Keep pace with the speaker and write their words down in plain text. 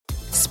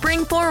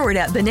Spring forward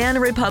at Banana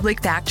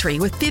Republic Factory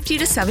with 50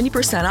 to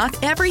 70%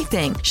 off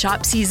everything.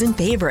 Shop season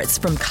favorites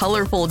from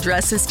colorful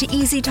dresses to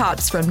easy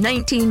tops from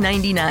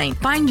 $19.99.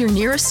 Find your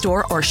nearest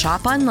store or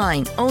shop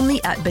online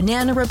only at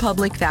Banana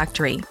Republic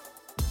Factory.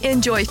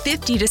 Enjoy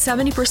 50 to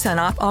 70%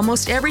 off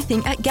almost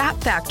everything at Gap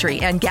Factory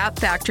and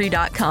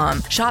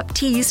gapfactory.com. Shop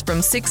tees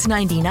from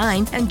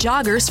 $6.99 and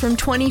joggers from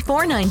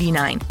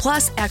 $24.99.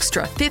 Plus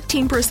extra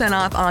 15%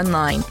 off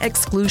online.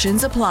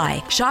 Exclusions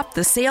apply. Shop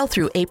the sale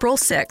through April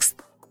 6th.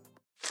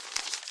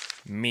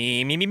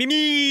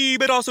 Me,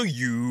 but also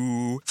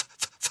you.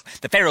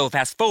 The Pharaoh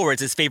fast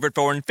forwards his favorite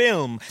foreign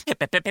film,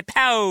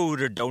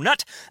 Powder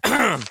Donut.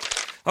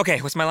 Okay,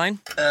 what's my line?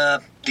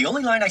 The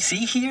only line I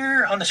see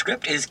here on the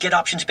script is get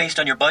options based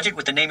on your budget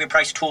with the Name Your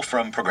Price tool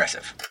from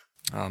Progressive.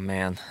 Oh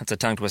man, that's a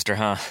tongue twister,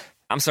 huh?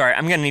 I'm sorry,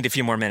 I'm gonna need a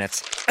few more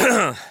minutes.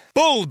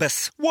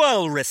 Bulbous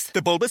Walrus,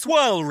 the Bulbous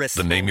Walrus.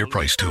 The Name Your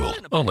Price tool,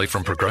 only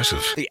from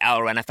Progressive. The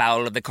owl ran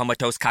afoul of the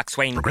comatose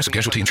coxswain. Progressive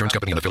Casualty Insurance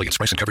Company and affiliates.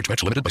 Price and coverage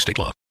match limited by state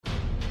law.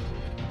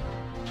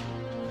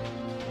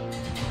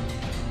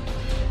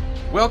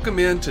 Welcome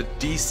into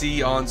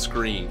DC On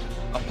Screen,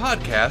 a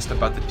podcast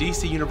about the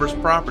DC Universe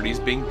properties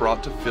being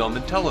brought to film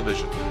and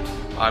television.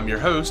 I'm your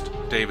host,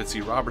 David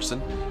C.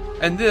 Robertson,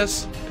 and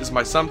this is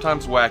my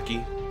sometimes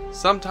wacky,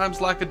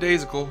 sometimes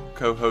lackadaisical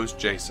co-host,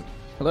 Jason.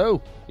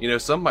 Hello. You know,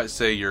 some might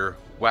say you're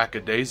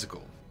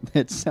wackadaisical.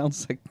 It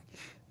sounds like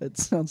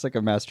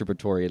a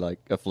masturbatory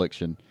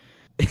affliction.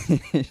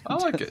 I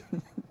like it.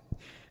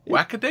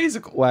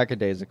 Wackadaisical.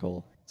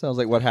 Wackadaisical. Sounds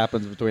like what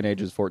happens between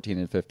ages 14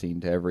 and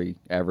 15 to every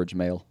average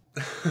male.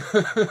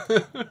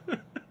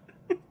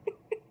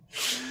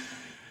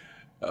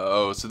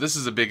 Oh, so this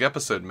is a big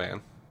episode, man.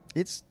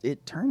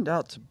 It turned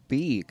out to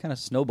be kind of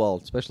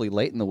snowballed, especially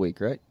late in the week,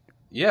 right?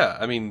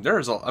 Yeah,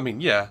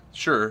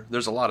 sure,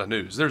 there's a lot of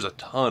news. There's a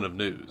ton of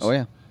news. Oh,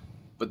 yeah.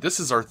 But this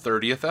is our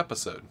 30th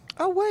episode.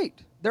 Oh,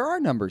 wait. There are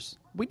numbers.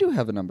 We do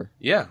have a number.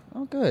 Yeah.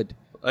 Oh, good.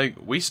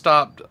 We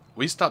stopped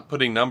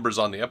putting numbers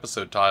on the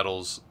episode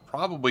titles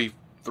probably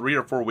 3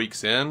 or 4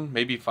 weeks in,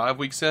 maybe 5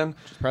 weeks in.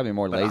 It's probably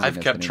more laziness I've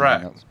kept than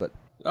track. Else, but...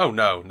 Oh,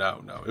 no.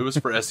 It was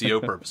for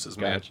SEO purposes,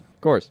 man. Gotcha.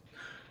 Of course.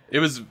 It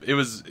was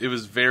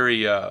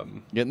very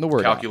getting the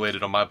word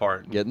calculated out. on my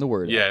part. Getting the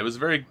word Yeah, out. it was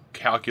very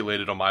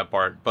calculated on my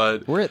part,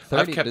 but we're at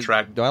 30. I've kept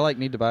track. Do I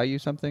need to buy you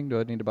something? Do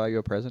I need to buy you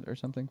a present or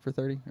something for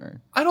 30? Or?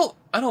 I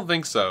don't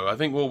think so. I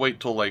think we'll wait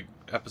till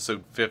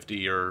episode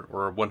 50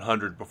 or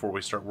 100 before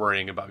we start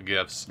worrying about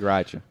gifts.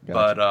 Gotcha.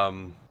 But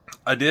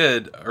I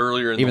did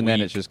earlier in the week. Even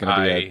then, it's just going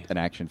to be an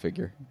action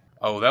figure.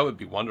 Oh, that would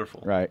be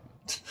wonderful. Right.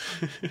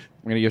 I'm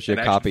going to give you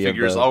a copy of the...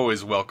 figure's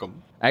always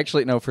welcome.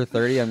 Actually, no, for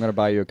 30, I'm going to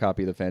buy you a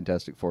copy of the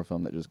Fantastic Four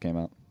film that just came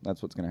out.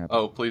 That's what's going to happen.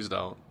 Oh, please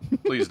don't.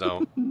 Please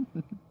don't.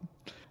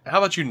 How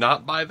about you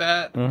not buy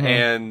that,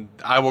 and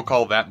I will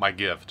call that my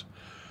gift.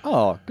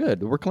 Oh,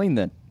 good. We're clean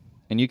then.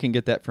 And you can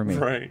get that for me.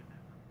 Right.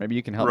 Maybe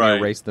you can help me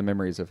erase the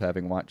memories of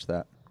having watched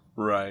that.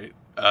 Right.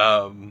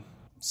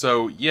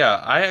 So, yeah,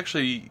 I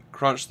actually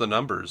crunched the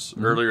numbers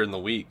earlier in the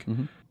week.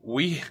 Mm-hmm.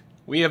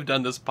 We have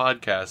done this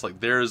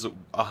podcast, there's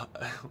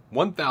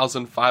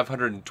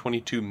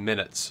 1,522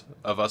 minutes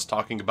of us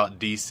talking about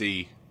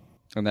DC.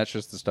 And that's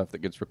just the stuff that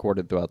gets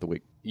recorded throughout the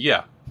week.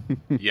 Yeah.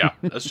 Yeah.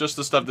 That's just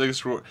the stuff that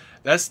gets recorded.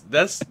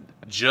 That's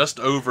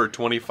just over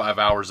 25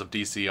 hours of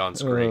DC on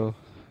screen.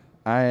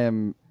 I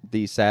am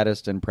the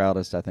saddest and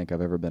proudest I think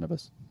I've ever been of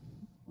us.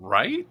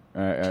 Right?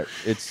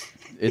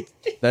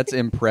 That's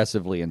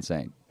impressively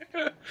insane.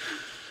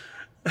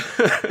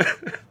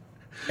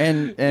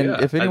 And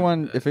yeah, if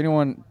anyone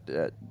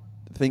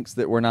thinks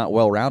that we're not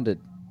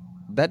well-rounded,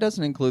 that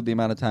doesn't include the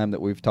amount of time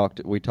that we talk,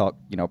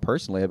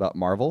 personally about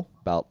Marvel,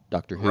 about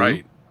Doctor Who.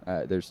 Right.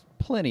 There's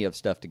plenty of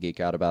stuff to geek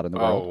out about in the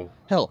world.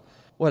 Hell,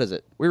 what is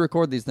it? We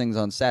record these things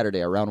on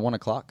Saturday around 1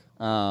 o'clock.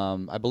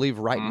 I believe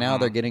right now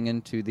they're getting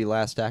into the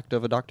last act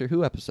of a Doctor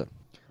Who episode.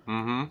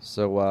 Mm-hmm.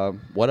 So,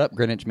 what up,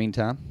 Greenwich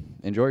Meantime?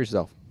 Enjoy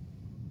yourself.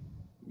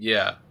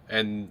 Yeah,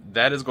 and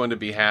that is going to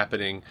be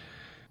happening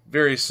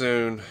very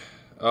soon.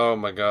 Oh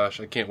my gosh,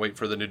 I can't wait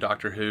for the new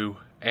Doctor Who.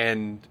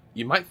 And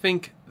you might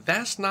think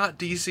that's not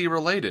DC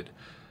related,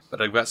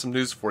 but I've got some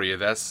news for you.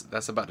 That's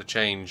about to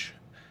change.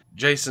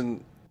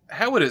 Jason,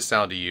 how would it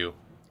sound to you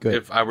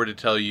if I were to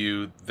tell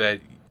you that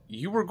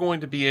you were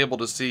going to be able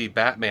to see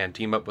Batman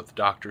team up with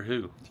Doctor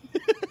Who?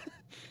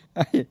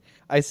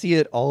 I see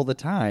it all the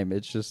time.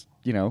 It's just,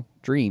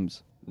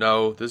 dreams.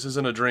 No, this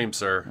isn't a dream,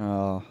 sir.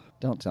 Oh,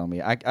 don't tell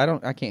me. I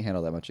can't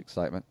handle that much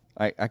excitement.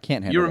 I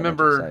can't handle you that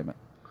much excitement.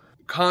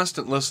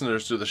 Constant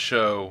listeners to the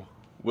show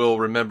will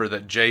remember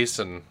that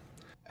Jason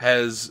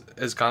has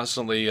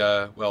constantly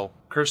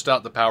cursed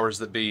out the powers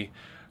that be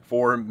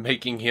for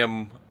making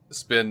him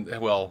his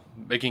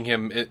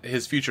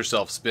future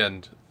self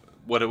spend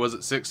what it was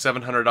at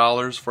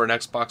 $600-700 for an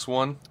Xbox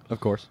One. Of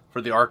course. For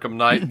the Arkham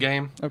Knight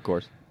game. Of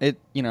course. It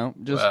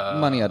just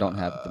money I don't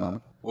have at the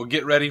moment. Well,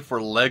 get ready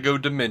for Lego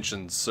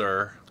Dimensions,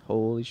 sir.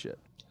 Holy shit.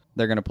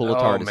 They're going to pull a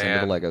TARDIS into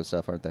the Lego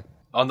stuff, aren't they?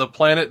 On the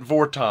planet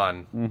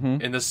Vorton,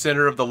 in the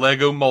center of the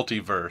Lego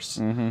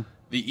multiverse,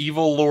 the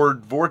evil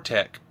Lord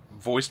Vortek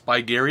voiced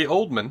by Gary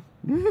Oldman,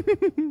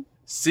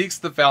 seeks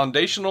the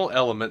foundational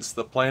elements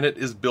the planet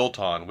is built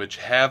on, which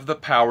have the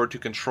power to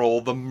control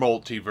the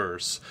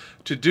multiverse.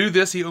 To do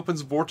this, he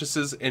opens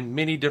vortices in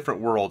many different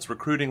worlds,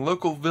 recruiting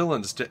local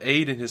villains to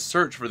aid in his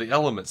search for the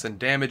elements and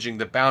damaging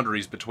the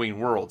boundaries between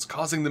worlds,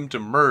 causing them to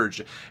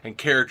merge and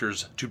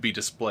characters to be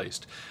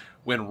displaced.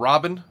 When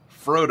Robin,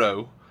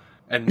 Frodo,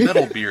 and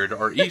Metalbeard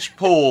are each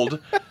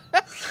pulled...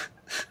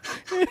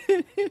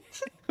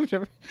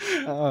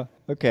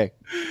 Okay.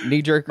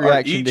 Knee-jerk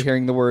reaction to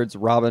hearing the words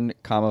Robin,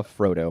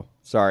 Frodo.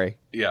 Sorry.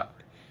 Yeah.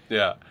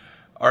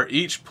 Are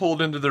each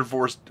pulled into their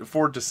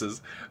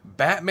vortices.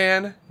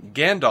 Batman,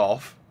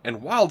 Gandalf,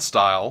 and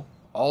Wildstyle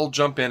all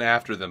jump in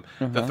after them.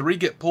 The three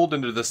get pulled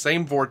into the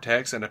same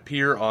vortex and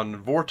appear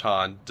on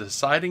Vorton,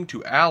 deciding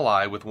to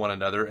ally with one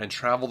another and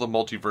travel the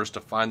multiverse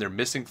to find their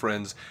missing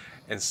friends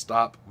and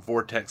stop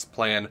Vortex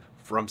Plan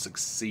from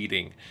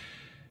succeeding.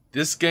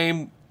 This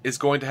game is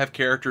going to have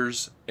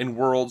characters in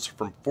worlds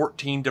from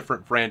 14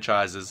 different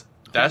franchises.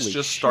 That's Holy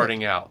just shit.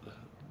 starting out.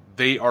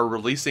 They are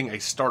releasing a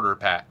starter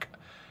pack.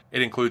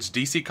 It includes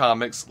DC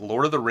Comics,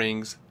 Lord of the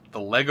Rings,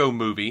 the Lego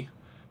Movie,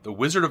 The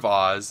Wizard of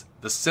Oz,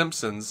 The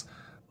Simpsons,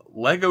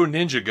 Lego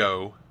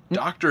Ninjago,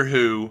 Doctor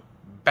Who,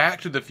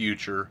 Back to the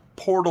Future,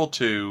 Portal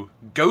 2,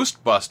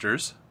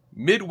 Ghostbusters,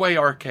 Midway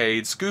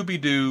Arcade,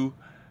 Scooby-Doo,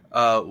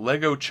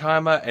 Lego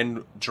Chima,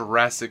 and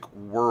Jurassic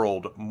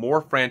World.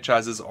 More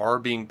franchises are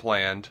being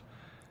planned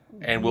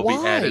and will be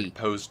added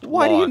post-launch.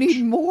 Why do you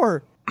need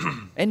more?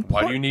 And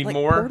why do you need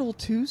more? Portal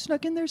 2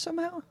 snuck in there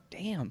somehow?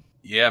 Damn.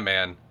 Yeah,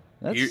 man.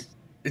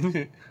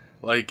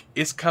 Like,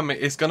 it's coming.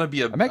 It's going to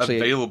be I'm actually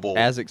available.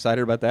 as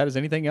excited about that as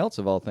anything else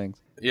of all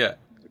things. Yeah.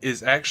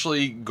 Is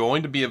actually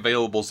going to be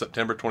available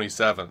September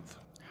 27th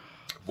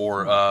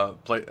for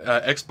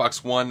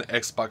Xbox One,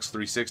 Xbox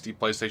 360,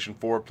 PlayStation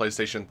 4,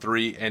 PlayStation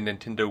 3, and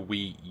Nintendo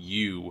Wii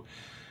U.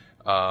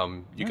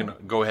 You can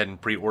go ahead and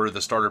pre-order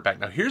the starter pack.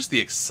 Now, here's the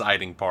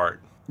exciting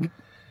part.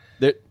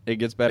 It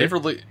gets better?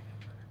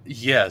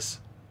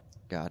 Yes.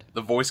 God.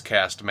 The voice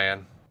cast,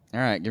 man. All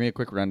right, give me a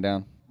quick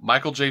rundown.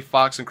 Michael J.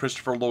 Fox and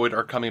Christopher Lloyd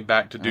are coming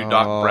back to do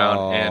Doc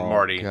Brown and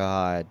Marty.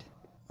 God.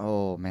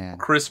 Oh, man.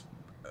 Chris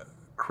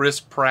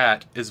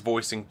Pratt is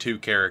voicing two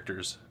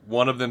characters.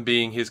 One of them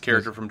being his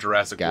character from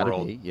Jurassic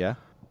World. Be, yeah.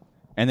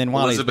 And then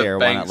Wally's Elizabeth there.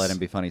 Banks, why not let him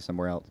be funny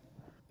somewhere else?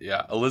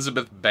 Yeah.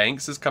 Elizabeth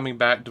Banks is coming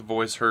back to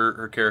voice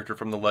her character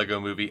from the Lego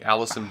Movie.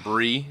 Allison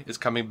Brie is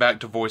coming back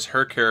to voice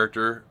her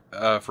character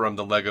from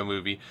the Lego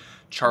Movie.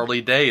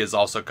 Charlie Day is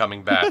also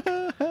coming back.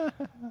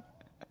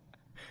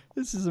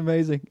 This is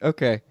amazing.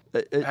 Okay.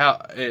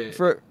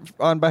 For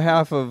on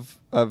behalf of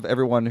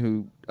everyone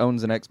who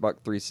owns an Xbox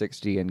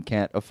 360 and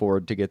can't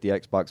afford to get the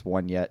Xbox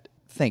One yet,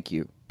 thank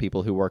you,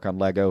 people who work on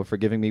Lego, for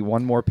giving me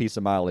one more piece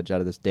of mileage out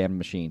of this damn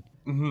machine.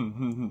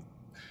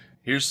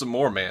 Here's some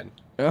more, man.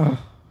 Ugh.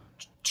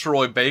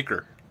 Troy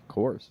Baker. Of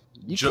course.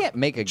 You can't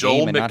make a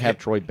game and not have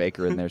Troy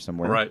Baker in there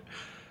somewhere. Right.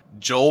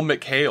 Joel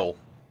McHale.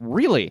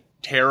 Really?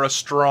 Tara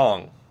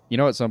Strong. You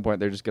know, at some point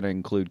they're just going to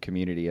include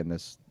Community in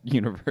this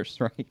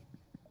universe, right?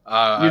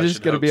 You're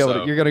just going to be able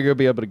to. You're going to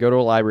be able to go to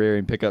a library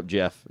and pick up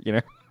Jeff. You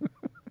know,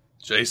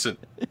 Jason.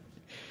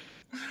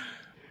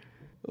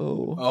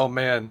 Oh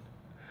man.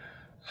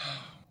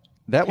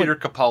 That Peter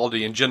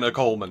Capaldi and Jenna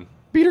Coleman.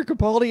 Peter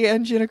Capaldi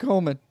and Jenna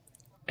Coleman.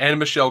 And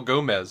Michelle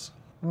Gomez.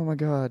 Oh my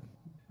god.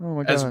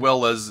 As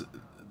well as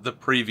the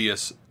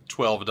previous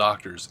 12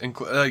 doctors,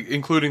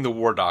 including the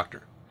War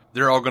Doctor.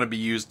 They're all going to be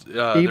used.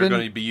 They're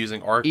going to be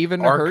using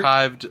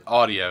archived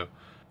audio.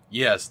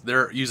 Yes,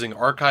 they're using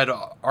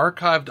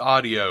archived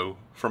audio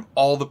from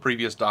all the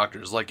previous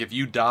doctors. Like, if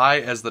you die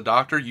as the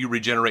Doctor, you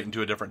regenerate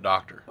into a different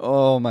Doctor.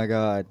 Oh my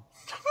god.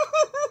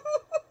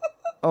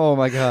 Oh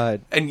my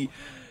god. And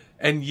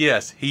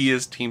yes, he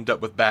is teamed up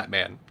with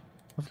Batman.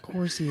 Of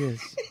course he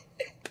is.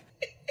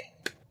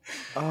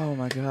 Oh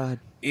my god.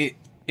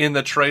 In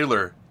the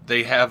trailer,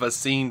 they have a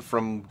scene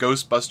from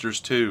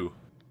Ghostbusters 2.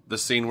 The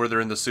scene where they're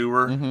in the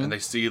sewer and they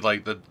see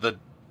like the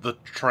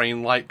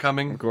train light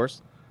coming. Of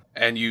course.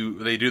 And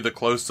they do the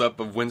close up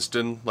of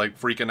Winston like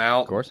freaking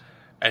out. Of course.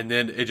 And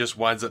then it just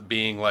winds up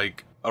being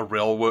like a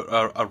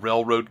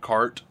railroad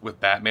cart with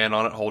Batman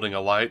on it holding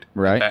a light.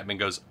 Right. And Batman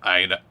goes,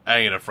 I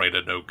ain't afraid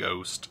of no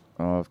ghost.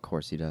 Oh, of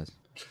course he does.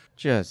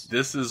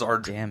 This is our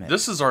damn it.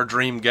 This is our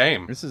dream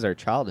game. This is our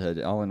childhood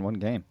all in one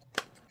game.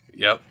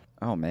 Yep.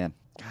 Oh man.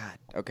 God.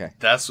 Okay.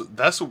 That's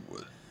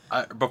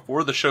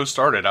before the show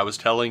started, I was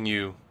telling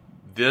you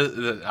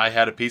that I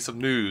had a piece of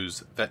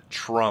news that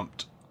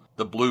trumped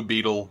the Blue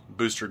Beetle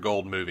Booster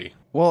Gold movie.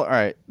 Well, all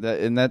right,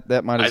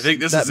 that might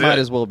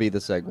as well be the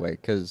segue,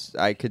 because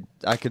I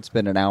could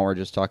spend an hour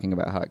just talking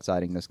about how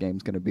exciting this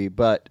game's going to be,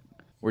 but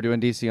we're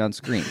doing DC on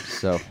Screen,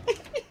 so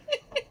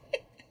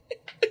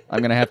I'm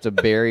going to have to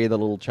bury the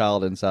little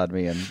child inside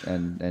me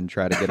and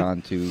try to get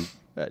on to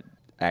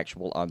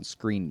actual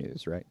on-screen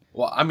news, right?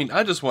 Well, I mean,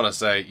 I just want to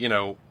say,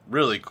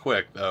 really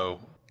quick, though,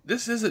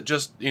 this isn't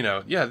just,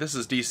 this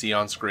is DC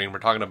on screen. We're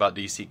talking about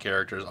DC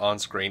characters on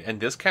screen, and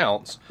this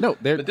counts. No,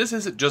 but this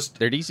isn't just...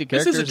 They're DC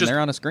characters and they're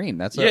on a screen.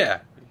 That's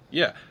yeah.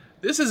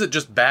 This isn't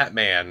just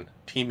Batman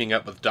teaming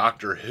up with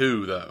Doctor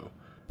Who, though.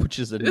 Which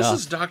is enough. This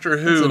is Doctor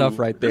Who. That's enough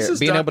right there.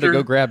 Being able to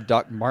go grab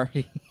Doc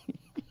Marty.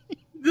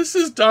 This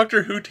is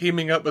Doctor Who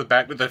teaming up with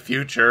Back to the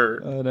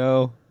Future. I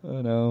know.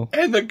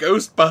 And the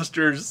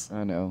Ghostbusters.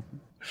 I know.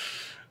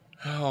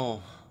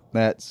 Oh.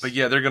 But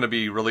yeah, they're going to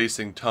be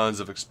releasing tons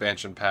of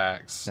expansion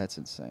packs. That's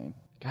insane.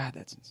 God,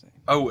 that's insane.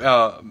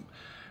 Oh,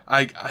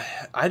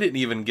 I didn't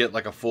even get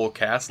like a full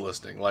cast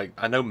listing. Like,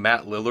 I know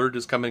Matt Lillard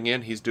is coming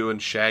in. He's doing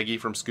Shaggy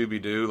from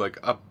Scooby-Doo. Like,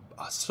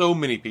 so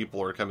many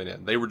people are coming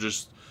in. They were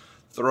just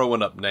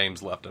throwing up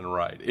names left and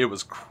right. It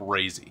was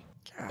crazy.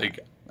 God,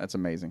 that's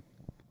amazing.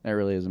 That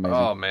really is amazing.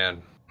 Oh,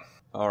 man.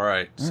 All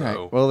right.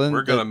 Well, then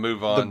we're going to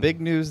move on. The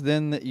big news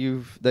then that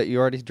you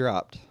already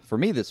dropped for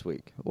me this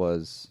week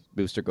was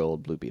Booster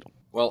Gold Blue Beetle.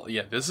 Well,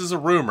 yeah, this is a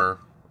rumor.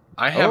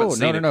 I haven't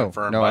seen it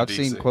confirmed by I've DC.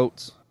 seen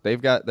quotes.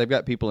 They've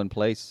got people in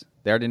place.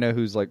 They already know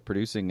who's like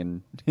producing,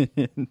 and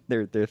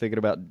they're thinking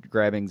about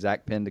grabbing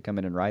Zach Penn to come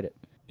in and write it.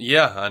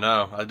 Yeah, I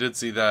know. I did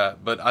see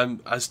that, but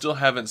I still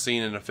haven't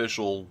seen an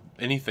official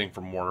anything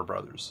from Warner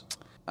Brothers.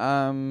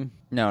 No,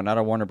 not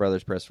a Warner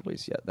Brothers press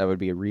release yet. That would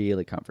be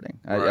really comforting.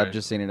 Right. I've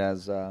just seen it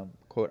as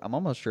quote. I'm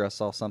almost sure I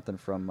saw something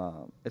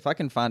from. If I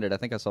can find it, I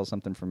think I saw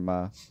something from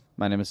my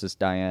nemesis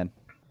Diane.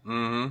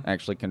 Mm-hmm.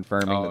 Actually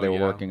confirming that they were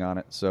working on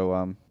it.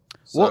 So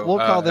we'll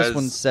call this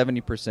one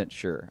 70%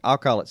 sure. I'll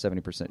call it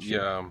 70% sure.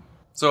 Yeah.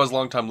 So as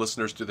longtime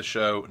listeners to the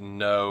show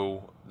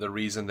know, the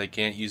reason they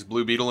can't use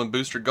Blue Beetle and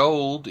Booster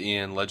Gold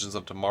in Legends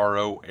of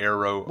Tomorrow,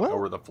 Arrow,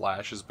 or The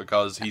Flash is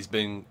because he's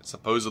been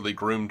supposedly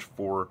groomed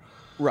for...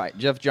 Right.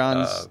 Jeff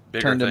Johns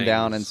turned him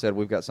down and said,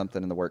 we've got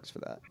something in the works for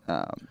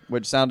that.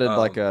 Which sounded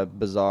like a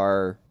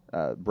bizarre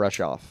brush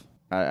off.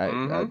 I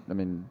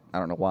mean, I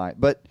don't know why.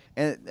 But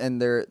and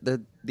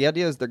the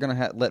idea is they're going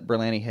to let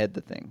Berlanti head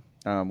the thing,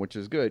 which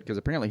is good because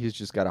apparently he's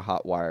just got a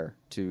hot wire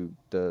to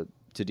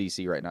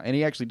DC right now, and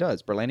he actually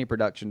does. Berlanti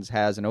Productions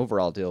has an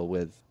overall deal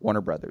with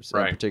Warner Brothers,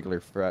 in particular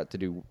to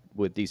do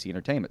with DC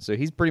Entertainment. So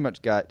he's pretty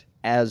much got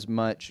as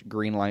much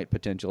green light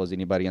potential as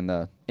anybody in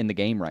the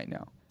game right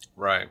now.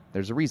 Right.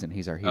 There's a reason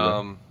he's our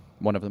hero.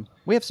 One of them.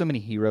 We have so many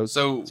heroes.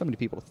 So many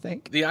people to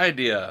thank. The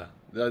idea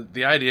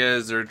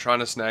is they're trying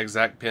to snag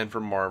Zach Penn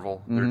from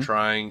Marvel.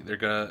 Mm-hmm. They're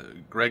gonna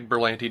Greg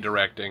Berlanti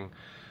directing.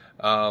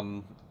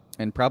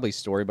 And probably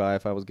story by,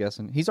 if I was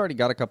guessing. He's already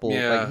got a couple.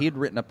 Yeah. Like he had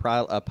written a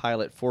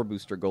pilot for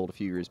Booster Gold a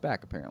few years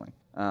back, apparently.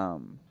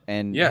 And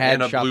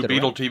a Blue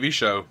Beetle TV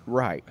show.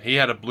 Right. He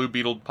had a Blue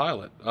Beetle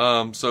pilot.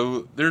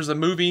 So there's a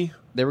movie.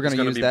 They were going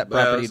to use that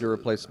property to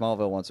replace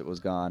Smallville once it was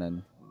gone,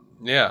 and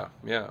yeah.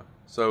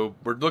 So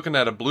we're looking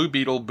at a Blue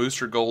Beetle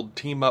Booster Gold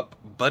team up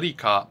buddy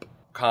cop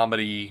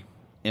comedy.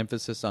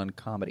 Emphasis on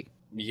comedy.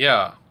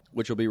 Yeah,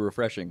 which will be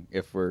refreshing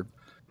if we're.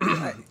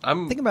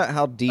 I'm thinking about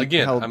how deep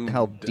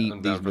how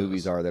deep these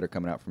movies this. are that are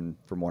coming out from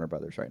Warner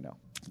Brothers right now.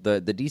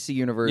 The DC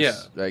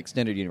universe,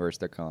 extended universe,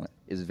 they're calling it,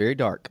 is very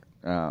dark.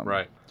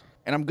 Right.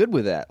 And I'm good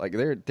with that. Like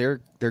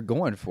they're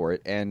going for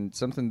it, and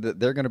something that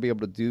they're going to be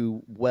able to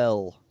do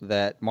well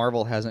that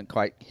Marvel hasn't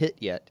quite hit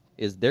yet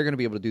is they're going to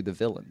be able to do the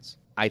villains.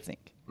 I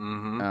think.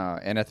 Mm-hmm.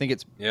 And I think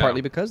it's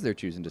partly because they're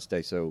choosing to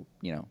stay so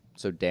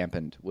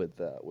dampened with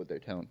their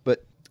tone.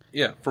 But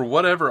yeah, for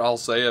whatever I'll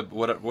say,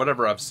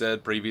 whatever I've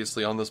said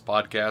previously on this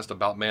podcast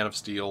about Man of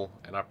Steel,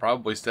 and I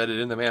probably said it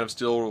in the Man of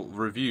Steel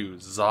review,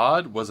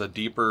 Zod was a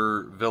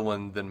deeper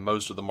villain than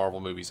most of the Marvel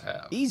movies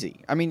have.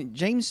 Easy. I mean,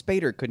 James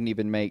Spader couldn't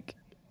even make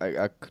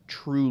a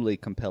truly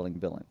compelling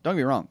villain. Don't get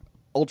me wrong.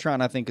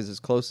 Ultron, I think, is as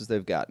close as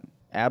they've gotten.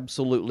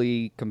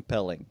 Absolutely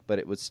compelling, but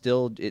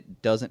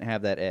it doesn't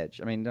have that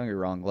edge. I mean, don't get me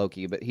wrong,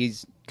 Loki, but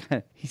he's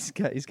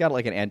got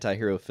like an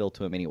anti-hero feel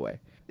to him anyway.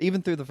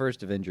 Even through the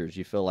first Avengers,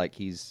 you feel like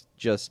he's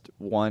just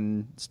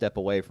one step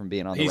away from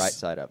being on the right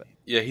side of it.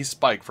 Yeah, he's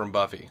Spike from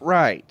Buffy.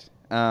 Right.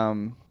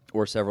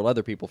 Or several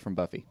other people from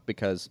Buffy,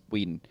 because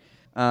Whedon.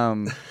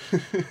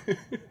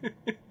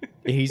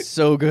 He's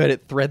so good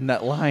at threading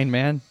that line,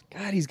 man.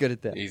 God, he's good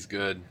at that. He's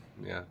good.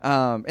 Yeah.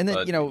 And then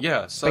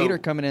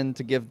Spader coming in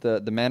to give the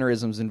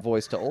mannerisms and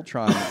voice to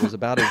Ultron was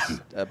about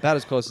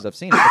as close as I've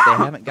seen it, but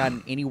they haven't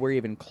gotten anywhere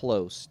even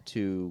close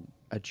to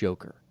a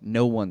Joker.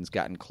 No one's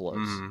gotten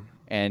close. Mm-hmm.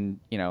 And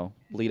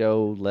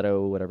Leto,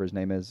 whatever his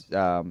name is.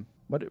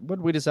 What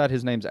did we decide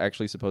his name's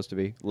actually supposed to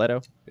be?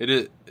 Leto?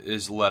 It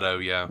is Leto.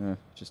 Yeah.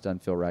 Just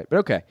doesn't feel right. But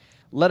okay,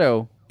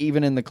 Leto,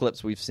 even in the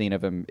clips we've seen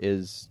of him,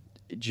 is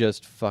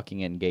just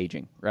fucking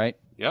engaging, right?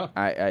 Yeah,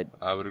 I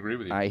would agree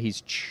with you.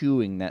 He's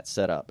chewing that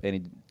setup,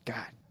 and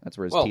that's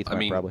where his teeth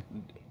went, probably.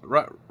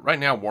 Right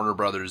now, Warner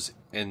Brothers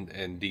and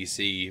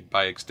DC,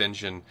 by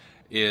extension,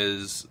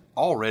 is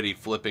already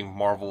flipping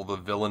Marvel the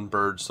villain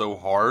bird so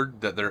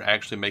hard that they're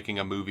actually making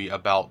a movie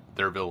about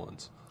their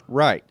villains.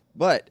 Right.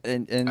 But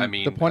and I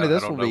mean, the point of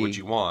this I don't know what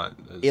you want.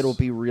 It'll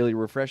be really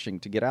refreshing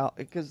to get out,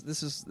 because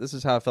this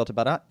is how I felt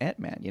about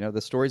Ant-Man.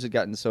 The stories had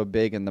gotten so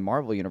big in the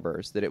Marvel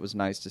universe that it was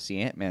nice to see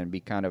Ant-Man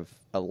be kind of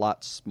a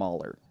lot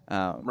smaller.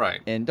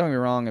 Right. And don't get me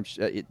wrong,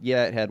 it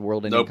had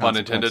world-ending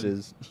consequences. No pun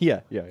intended.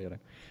 Yeah.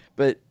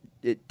 But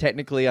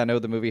technically, I know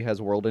the movie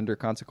has world-ender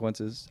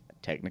consequences.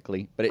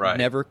 technically, but it Right.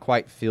 never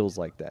quite feels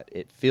like that.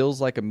 It feels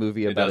like a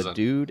movie about a doesn't.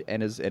 dude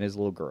and his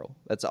little girl.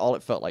 That's all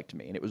it felt like to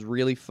me, and it was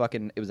really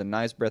it was a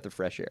nice breath of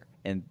fresh air.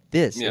 And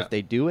this, if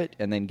they do it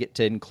and then get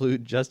to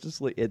include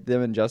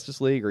them in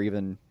Justice League, or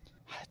even...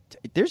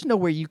 There's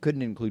nowhere you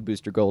couldn't include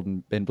Booster Gold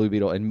and Blue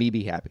Beetle and me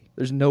be happy.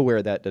 There's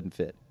nowhere that doesn't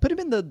fit. Put him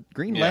in the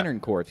Green Lantern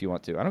Corps if you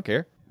want to. I don't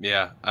care.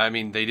 Yeah, I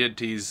mean, they did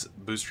tease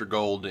Booster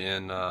Gold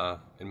in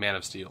Man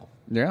of Steel.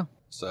 Yeah.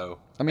 So,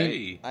 I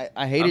mean, hey,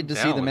 I hated to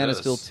see the with Man of this.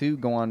 Steel 2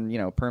 go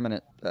on,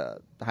 permanent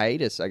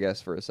hiatus, I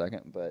guess, for a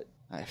second. But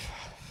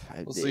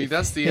see,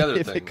 that's the other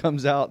if thing. it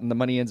comes out and the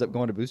money ends up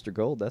going to Booster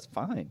Gold, that's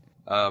fine.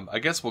 I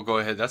guess we'll go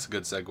ahead. That's a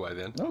good segue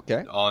then.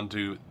 Okay. On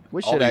to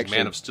We all should these actually-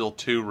 Man of Steel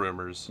 2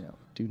 rumors.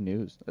 Do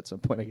news at some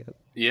point, I guess.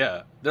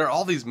 Yeah, there are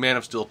all these Man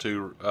of Steel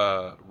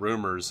 2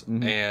 rumors,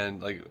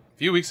 and like a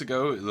few weeks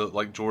ago, it looked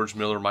like George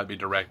Miller might be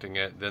directing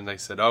it. Then they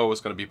said, "Oh,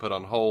 it's going to be put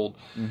on hold."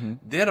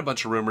 Then a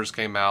bunch of rumors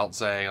came out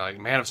saying, like,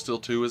 Man of Steel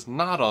 2 is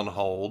not on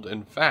hold.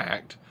 In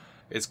fact,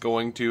 it's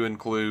going to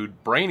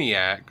include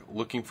Brainiac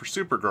looking for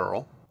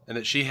Supergirl, and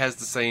that she has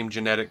the same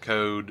genetic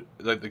code,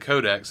 the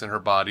codex in her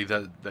body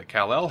that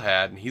Kal-El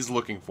had, and he's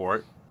looking for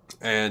it.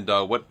 And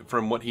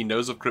from what he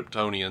knows of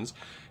Kryptonians,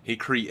 he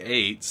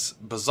creates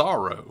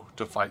Bizarro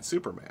to fight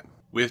Superman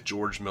with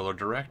George Miller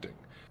directing.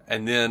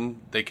 And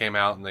then they came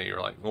out and they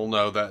were like, well,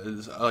 no, that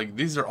is like,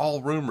 these are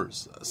all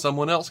rumors.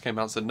 Someone else came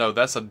out and said, no,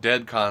 that's a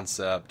dead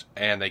concept.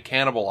 And they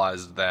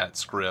cannibalized that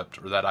script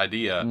or that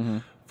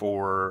idea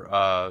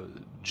for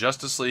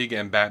Justice League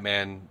and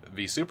Batman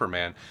v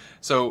Superman.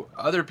 So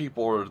other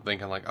people are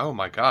thinking like, oh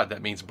my God,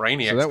 that means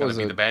Brainiac's going to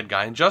be the bad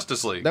guy in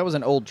Justice League. That was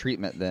an old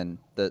treatment then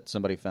that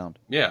somebody found.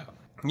 Yeah.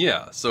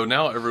 Yeah, so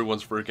now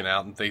everyone's freaking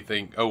out and they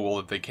think, oh, well,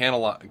 if they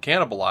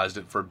cannibalized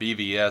it for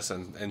BVS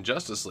and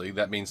Justice League,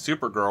 that means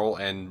Supergirl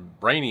and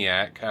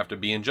Brainiac have to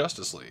be in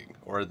Justice League,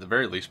 or at the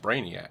very least,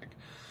 Brainiac.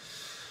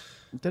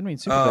 It doesn't mean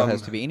Supergirl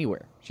has to be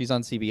anywhere. She's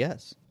on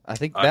CBS. I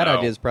think that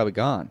idea is probably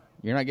gone.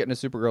 You're not getting a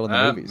Supergirl in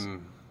the movies.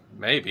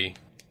 Maybe,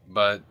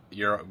 but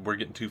we're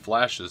getting 2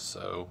 Flashes,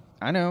 so...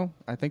 I know.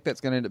 I think that's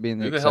going to end up being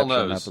the Who the hell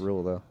exception, knows? not the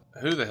rule, though.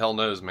 Who the hell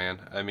knows, man?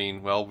 I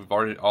mean, well, we've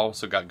already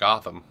also got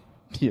Gotham.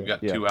 We've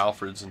got 2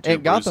 Alfreds and 2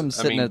 And Gotham's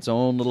Bruces. sitting in its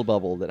own little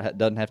bubble that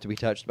doesn't have to be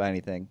touched by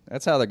anything.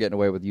 That's how they're getting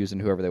away with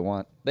using whoever they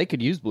want. They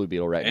could use Blue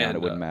Beetle right now, and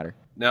it wouldn't matter.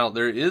 Now,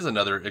 there is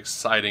another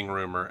exciting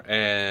rumor,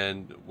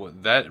 and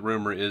that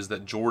rumor is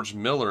that George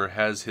Miller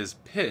has his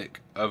pick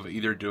of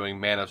either doing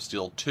Man of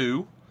Steel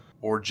 2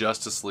 or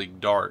Justice League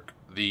Dark,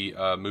 the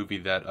movie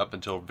that up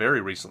until very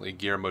recently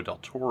Guillermo del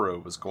Toro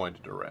was going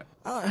to direct.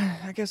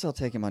 I guess I'll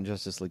take him on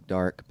Justice League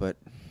Dark, but,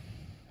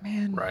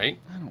 man, right?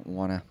 I don't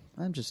want to.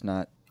 I'm just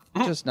not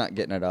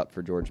getting it up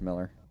for George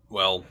Miller.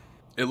 Well,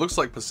 it looks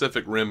like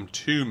Pacific Rim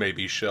 2 may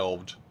be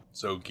shelved,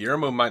 so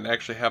Guillermo might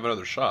actually have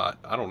another shot.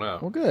 I don't know.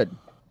 Well, good.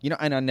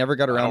 And I never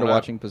got around to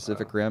watching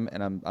Pacific Rim,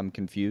 and I'm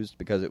confused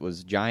because it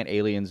was giant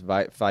aliens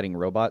fighting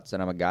robots,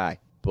 and I'm a guy,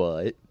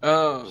 but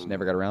just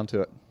never got around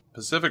to it.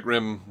 Pacific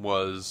Rim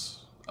was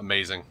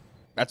amazing.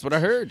 That's what I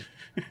heard.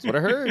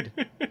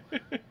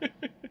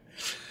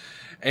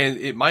 And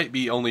it might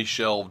be only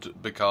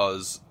shelved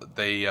because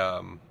they,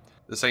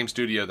 the same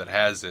studio that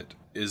has it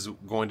is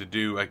going to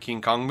do a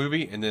King Kong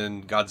movie and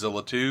then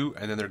Godzilla 2,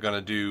 and then they're going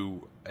to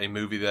do a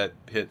movie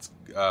that pits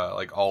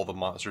like all the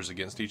monsters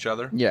against each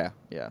other. Yeah.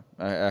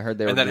 I heard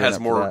they were. And that doing has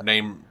that more for that.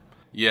 name.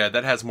 Yeah,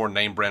 that has more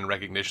name brand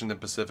recognition than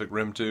Pacific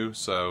Rim 2.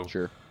 So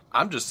Sure.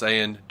 I'm just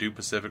saying, do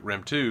Pacific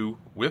Rim 2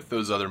 with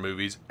those other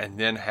movies, and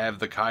then have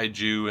the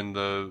kaiju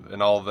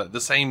and all of that the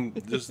same.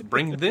 Just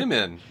bring them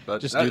in, but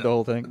Just do the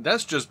whole thing.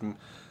 That's just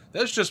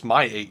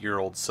my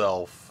 8-year-old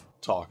self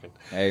talking.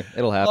 Hey,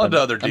 it'll happen. On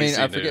to other DC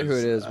I forget who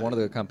it news. is. One of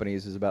the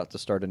companies is about to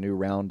start a new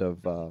round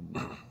of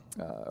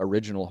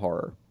original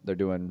horror. They're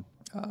doing,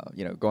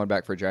 going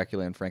back for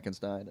Dracula and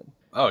Frankenstein and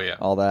Oh yeah,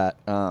 all that.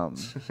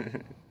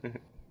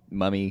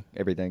 Mummy,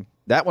 everything.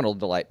 That one will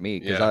delight me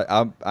because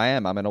Yeah.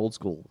 I'm an old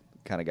school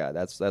kind of guy.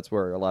 That's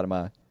where a lot of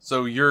my...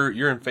 So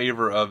you're in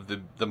favor of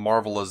the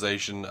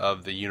Marvelization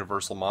of the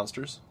Universal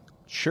monsters?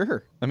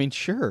 Sure. I mean,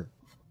 sure.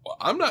 Well,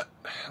 I'm not.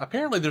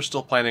 Apparently, they're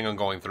still planning on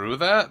going through with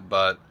that,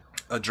 but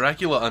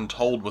Dracula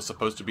Untold was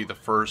supposed to be the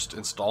first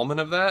installment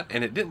of that,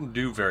 and it didn't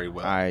do very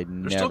well.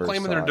 They're still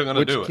claiming they're going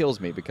to do it. Which kills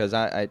me because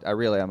I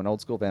really am an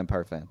old school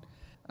vampire fan.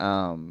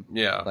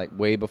 Yeah. Like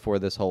way before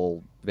this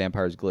whole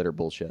vampires glitter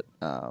bullshit.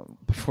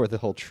 Before the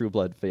whole True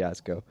Blood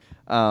fiasco.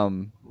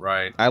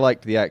 Right. I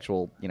liked the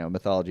actual,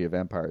 mythology of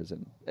vampires,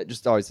 and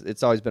it's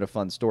always been a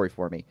fun story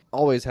for me.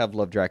 Always have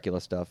loved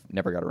Dracula stuff.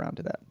 Never got around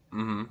to that.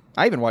 Mm-hmm.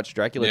 I even watched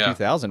Dracula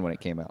 2000 when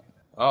it came out.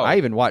 Oh, I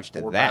even watched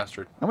poor that.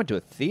 bastard. I went to a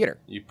theater.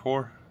 You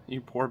poor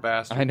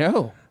bastard. I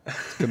know.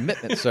 It's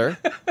commitment, sir.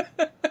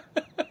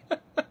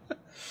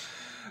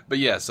 But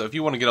yeah, so if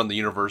you want to get on the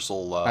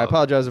Universal... I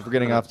apologize if we're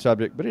getting off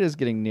subject, but it is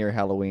getting near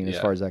Halloween as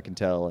far as I can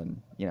tell,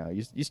 and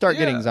you start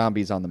getting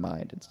zombies on the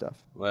mind and stuff.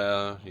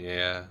 Well,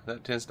 yeah,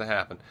 that tends to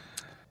happen.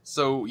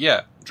 So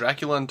yeah,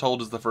 Dracula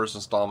Untold is the first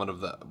installment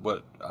of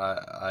what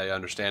I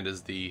understand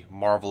is the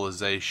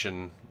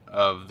Marvelization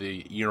of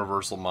the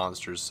Universal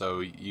monsters, so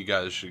you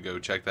guys should go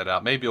check that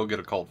out. Maybe it'll get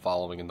a cult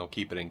following and they'll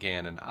keep it in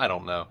canon. I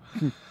don't know.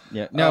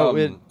 Yeah,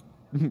 no,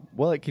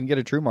 well, it can get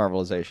a true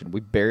Marvelization. We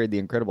buried the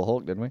Incredible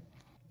Hulk, didn't we?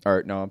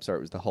 Or no, I'm sorry,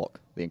 it was the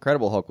Hulk. The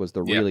Incredible Hulk was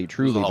the really,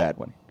 truly bad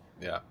one.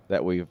 Yeah.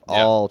 That we've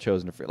all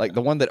chosen to... Like,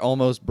 the one that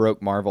almost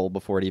broke Marvel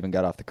before it even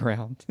got off the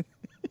ground.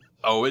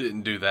 Oh, it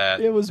didn't do that.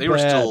 It was They bad. were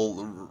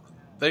still...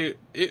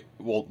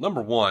 Well,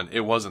 number one, it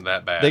wasn't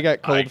that bad. They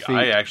got cold feet.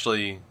 I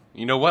actually...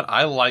 You know what?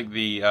 I like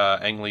the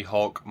Ang Lee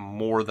Hulk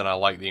more than I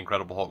like the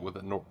Incredible Hulk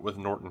with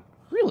Norton.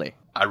 Really?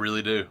 I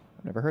really do.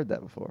 I've never heard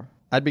that before.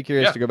 I'd be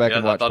curious to go back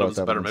and watch both of them. I thought it was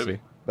a better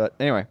movie. But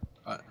anyway.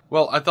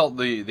 Well, I thought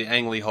the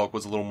Ang Lee Hulk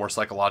was a little more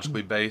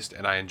psychologically based,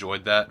 and I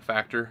enjoyed that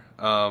factor.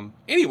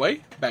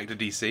 Anyway, back to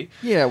DC.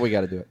 Yeah, we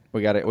got to do it.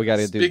 We got to do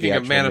the Speaking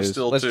of Man of news.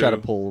 Steel 2. Let's try to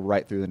pull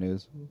right through the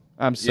news.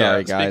 I'm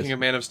sorry, guys. Speaking of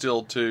Man of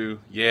Steel 2,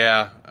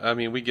 I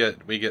mean, we get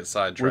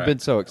sidetracked. We've been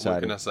so excited,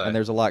 what can I say? And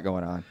there's a lot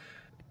going on.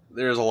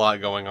 There's a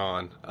lot going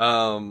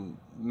on.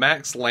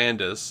 Max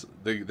Landis,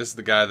 this is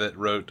the guy that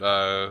wrote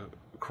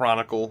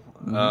Chronicle,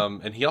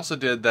 and he also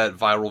did that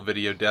viral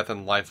video, Death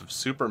and Life of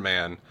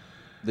Superman.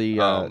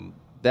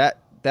 That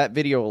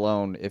video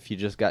alone, if you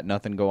just got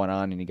nothing going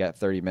on and you got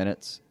 30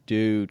 minutes,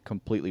 dude,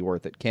 completely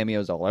worth it.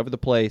 Cameos all over the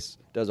place.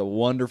 Does a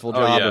wonderful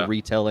job of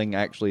retelling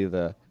actually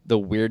the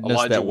weirdness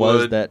Elijah that Wood.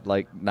 was that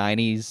like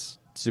 90s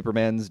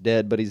Superman's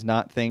dead but he's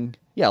not thing.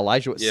 Yeah,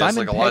 Elijah. Yeah, Simon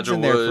like Pegg's Elijah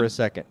in there Wood. for a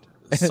second.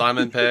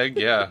 Simon Pegg,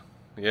 yeah,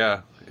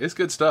 it's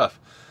good stuff.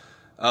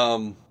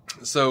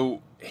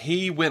 So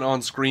he went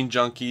on Screen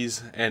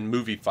Junkies and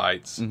Movie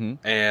Fights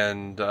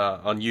and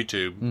on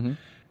YouTube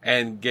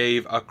and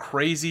gave a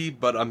crazy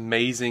but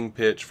amazing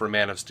pitch for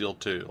Man of Steel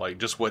 2, like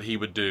just what he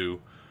would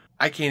do.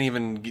 I can't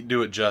even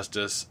do it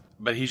justice,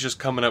 but he's just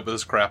coming up with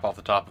this crap off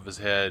the top of his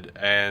head,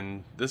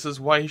 and this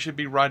is why he should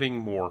be writing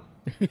more.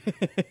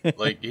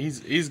 Like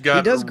he's got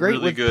he does great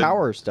really with good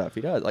power stuff.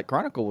 He does. Like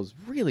Chronicle was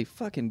really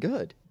fucking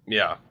good.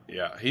 Yeah.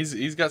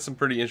 He's got some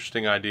pretty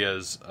interesting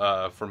ideas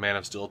for Man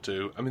of Steel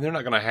 2. I mean, they're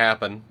not going to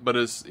happen, but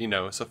it's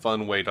a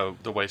fun way to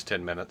waste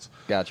 10 minutes.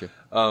 Gotcha.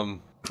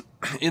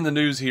 In the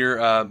news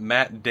here,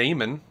 Matt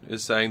Damon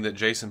is saying that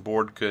Jason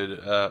Bourne could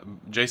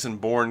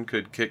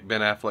kick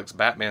Ben Affleck's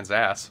Batman's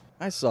ass.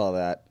 I saw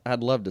that.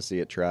 I'd love to see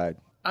it tried.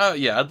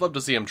 Yeah, I'd love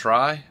to see him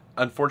try.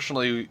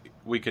 Unfortunately,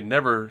 we could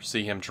never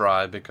see him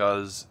try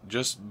because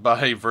just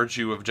by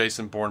virtue of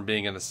Jason Bourne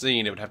being in the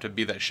scene, it would have to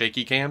be that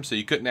shaky cam, so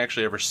you couldn't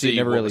actually ever see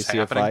never what really was see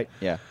happening. A fight.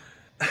 Yeah.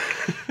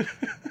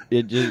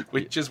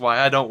 Which is why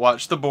I don't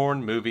watch the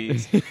Bourne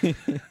movies.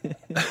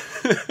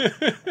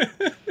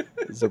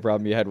 It's the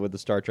problem you had with the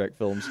Star Trek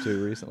films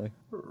too recently.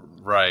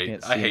 Right.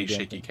 I hate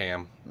shaky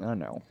cam. I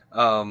know.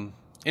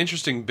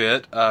 Interesting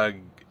bit.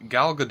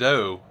 Gal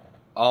Gadot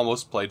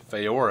almost played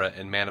Faora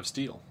in Man of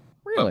Steel.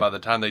 Really? But by the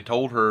time they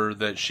told her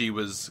that she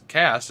was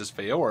cast as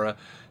Faora,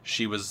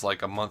 she was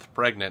like a month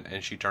pregnant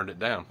and she turned it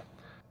down.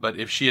 But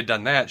if she had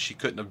done that, she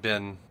couldn't have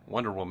been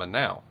Wonder Woman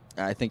now.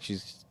 I think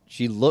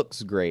she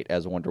looks great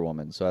as Wonder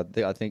Woman, so I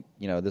think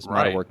this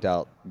might have worked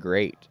out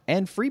great.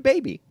 And free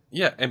baby.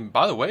 Yeah, and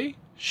by the way,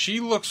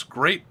 she looks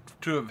great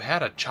to have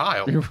had a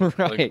child.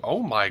 Right. Like, oh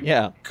my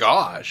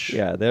gosh.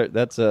 Yeah,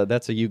 that's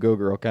a you go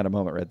girl kind of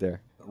moment right there.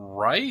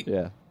 Right?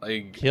 Yeah.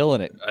 Like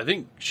killing it. I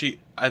think she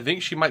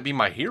might be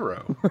my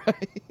hero.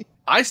 Right.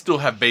 I still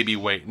have baby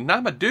weight, and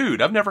I'm a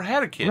dude. I've never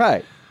had a kid.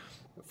 Right.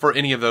 For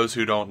any of those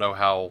who don't know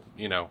how,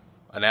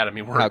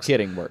 anatomy works. How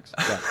kidding works.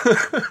 Yeah.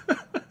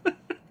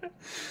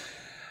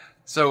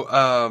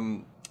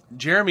 So,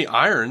 Jeremy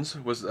Irons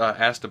was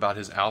asked about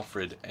his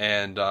Alfred,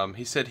 and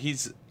he said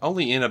he's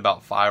only in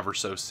about 5 or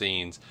so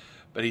scenes.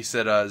 But he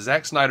said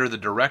Zack Snyder, the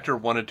director,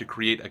 wanted to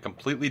create a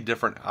completely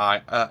different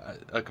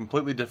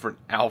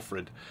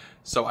Alfred.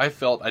 So I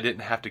felt I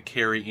didn't have to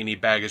carry any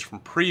baggage from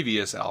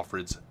previous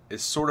Alfreds.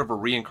 It's sort of a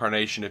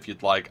reincarnation, if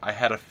you'd like. I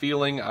had a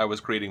feeling I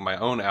was creating my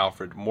own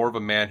Alfred, more of a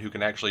man who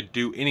can actually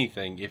do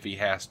anything if he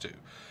has to.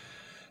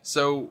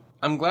 So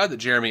I'm glad that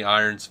Jeremy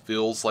Irons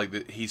feels like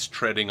that he's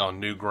treading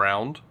on new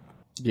ground.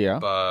 Yeah.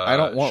 I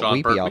don't want Sean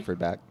Weepy Pertwee? Alfred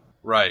back.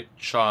 Right.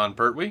 Sean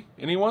Pertwee?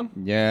 Anyone?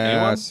 Yeah,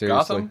 Anyone?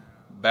 seriously. Gotham?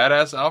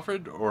 Badass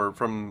Alfred? Or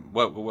from,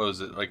 what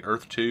was it, like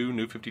Earth 2,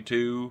 New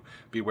 52,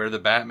 Beware the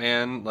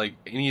Batman? Like,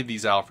 any of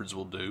these Alfreds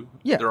will do.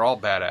 Yeah. They're all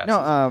badasses.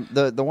 No,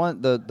 the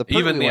one, the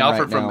even the one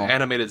Alfred right from now,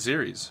 animated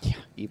series. Yeah,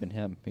 even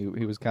him.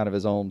 He was kind of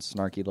his own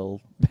snarky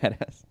little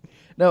badass.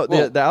 No,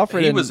 the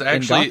Alfred in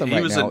Gotham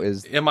right now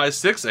is... an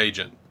MI6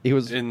 agent. He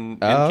was in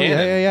oh, canon.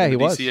 Yeah, in he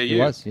the was. DCAU. He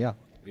was, yeah.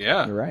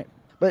 Yeah. You're right.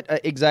 But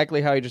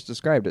exactly how you just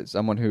described it.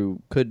 Someone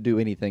who could do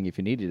anything if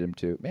you needed him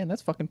to. Man,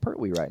 that's fucking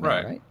Pertwee right now,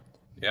 right?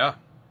 Yeah.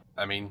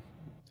 I mean...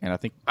 And I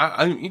think...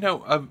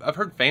 I've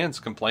heard fans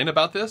complain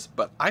about this,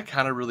 but I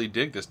kind of really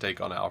dig this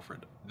take on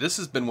Alfred. This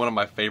has been one of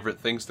my favorite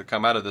things to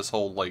come out of this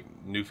whole, like,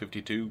 New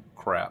 52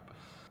 crap,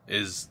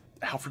 is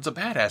Alfred's a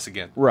badass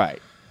again.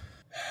 Right.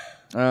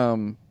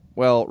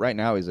 Well, right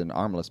now he's an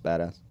armless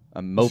badass.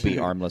 A mopey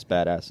armless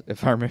badass,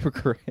 if I remember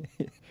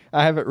correctly.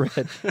 I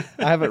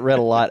haven't read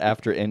a lot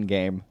after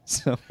Endgame,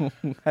 so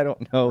I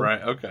don't know.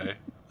 Right, okay.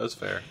 That's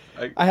fair.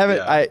 I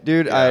haven't.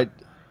 Yeah.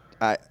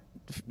 I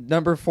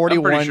number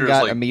 41 sure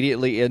got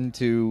immediately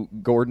into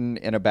Gordon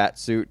in a bat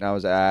suit, and I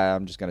was,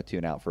 I'm just going to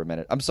tune out for a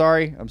minute. I'm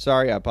sorry.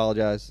 I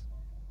apologize,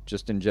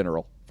 just in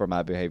general for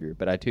my behavior,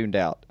 but I tuned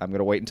out. I'm going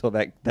to wait until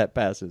that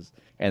passes,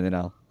 and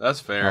then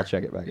That's fair. I'll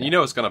check it back. You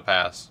know it's going to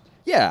pass.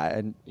 Yeah,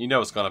 and you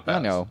know it's going to pass.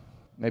 I know.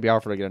 Maybe I'll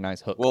offer to get a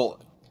nice hook. Well,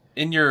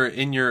 in your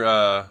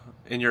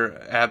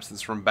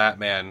absence from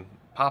Batman,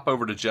 pop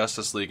over to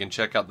Justice League and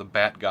check out the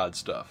Bat God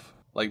stuff.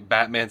 Like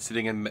Batman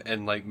sitting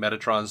in like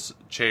Metatron's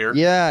chair.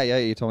 Yeah,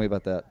 you told me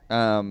about that.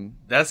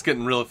 That's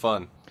getting really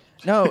fun.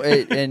 No,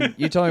 and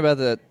you told me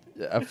about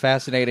a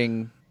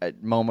fascinating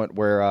moment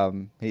where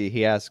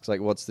he asks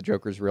like, "What's the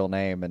Joker's real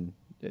name?" and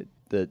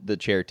the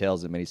chair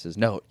tells him, and he says,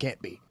 "No, it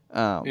can't be."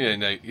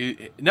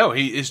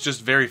 He is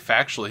just very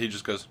factually. He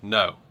just goes,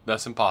 "No,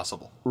 that's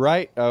impossible."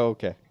 Right? Oh,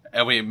 okay.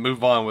 And we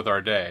move on with our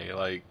day.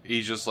 Like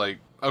he's just like,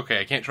 "Okay,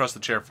 I can't trust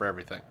the chair for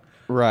everything."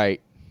 Right.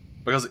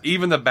 Because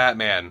even the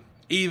Batman.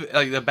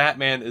 The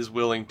Batman is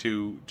willing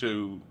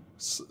to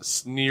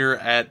sneer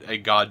at a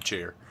god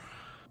chair.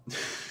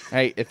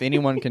 Hey, if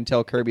anyone can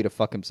tell Kirby to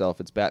fuck himself,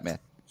 it's Batman.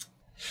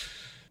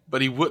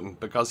 But he wouldn't,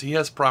 because he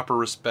has proper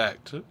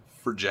respect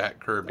for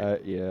Jack Kirby. I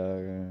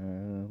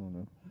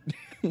don't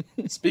know.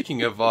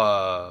 Speaking of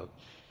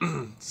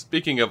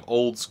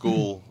old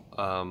school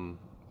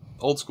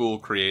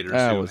creators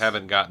who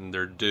haven't gotten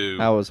their due,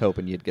 I was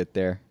hoping you'd get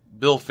there.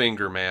 Bill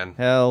Finger, man.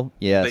 Hell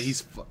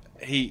yes.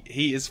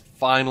 He is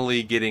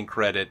finally getting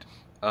credit.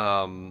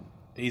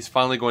 He's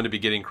finally going to be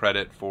getting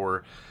credit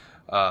for.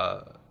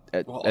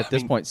 At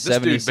this point,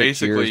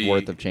 76 years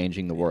worth of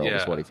changing the world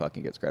is what he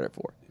fucking gets credit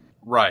for.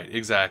 Right,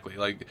 exactly.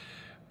 Like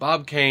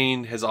Bob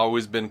Kane has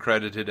always been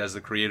credited as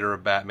the creator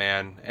of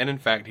Batman, and in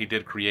fact, he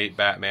did create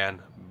Batman,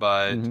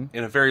 but in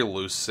a very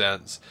loose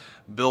sense.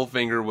 Bill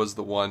Finger was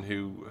the one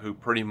who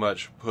pretty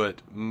much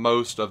put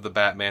most of the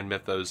Batman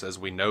mythos as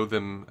we know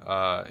them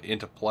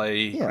into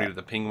play. He created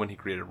the Penguin, he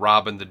created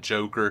Robin, the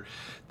Joker,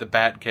 the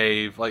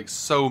Batcave, like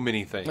so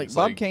many things. Like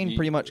Bob Kane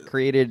pretty much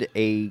created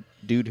a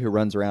dude who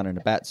runs around in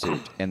a bat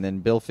suit, and then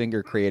Bill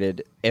Finger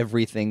created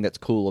everything that's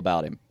cool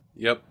about him.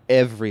 Yep.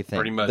 Everything.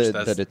 Pretty much.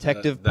 The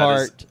detective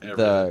part,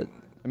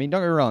 I mean,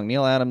 don't get me wrong,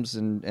 Neil Adams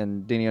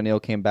and Denny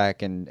O'Neil came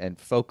back and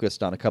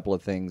focused on a couple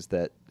of things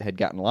that had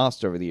gotten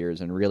lost over the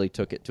years and really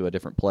took it to a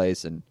different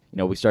place. And,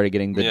 we started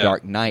getting the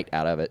Dark Knight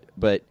out of it.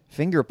 But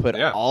Finger put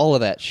all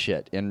of that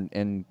shit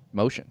in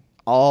motion.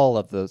 All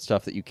of the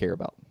stuff that you care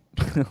about.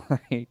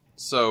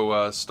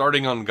 So,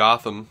 starting on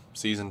Gotham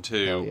Season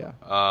 2,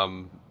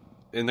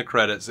 in the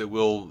credits, it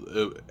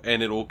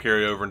will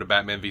carry over into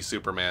Batman v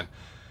Superman.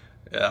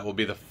 That will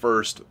be the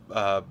first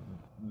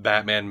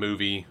Batman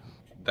movie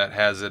that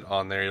has it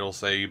on there. It'll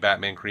say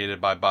Batman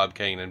created by Bob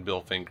Kane and Bill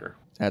Finger.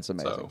 That's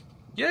amazing. So,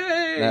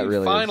 yay! That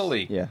really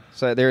finally. Yeah.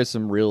 So there is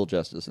some real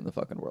justice in the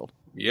fucking world.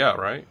 Yeah,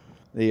 right?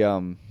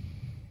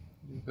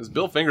 Because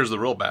Bill Finger's the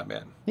real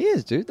Batman. He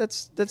is, dude.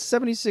 That's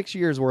 76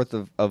 years worth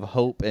of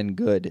hope and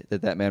good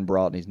that man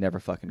brought, and he's never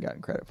fucking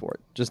gotten credit for it.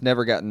 Just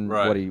never gotten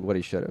what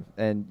he should have.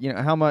 And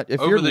how much, if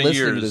you're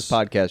listening to this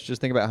podcast, just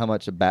think about how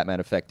much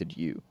Batman affected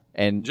you.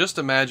 And just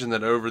imagine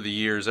that over the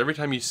years, every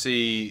time you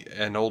see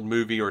an old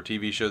movie or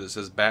TV show that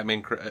says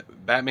Batman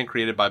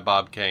created by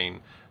Bob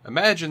Kane,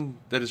 imagine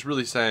that it's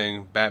really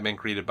saying Batman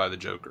created by the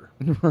Joker.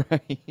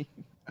 Right.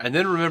 And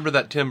then remember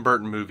that Tim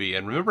Burton movie,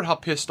 and remember how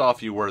pissed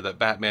off you were that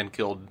Batman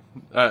killed,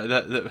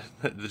 that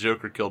the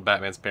Joker killed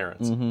Batman's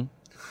parents. Mm-hmm.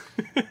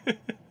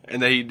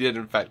 And that he did,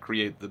 in fact,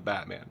 create the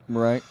Batman.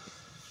 Right.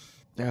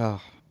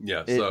 Oh.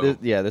 Yeah,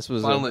 this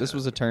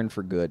was a turn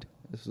for good.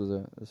 This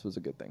was a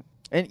good thing.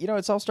 And,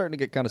 it's all starting to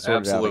get kind of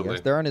sorted out, I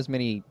guess. There aren't as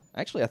many...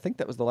 Actually, I think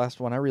that was the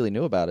last one I really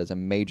knew about as a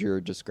major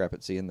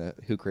discrepancy in the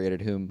who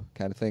created whom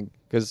kind of thing.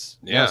 Because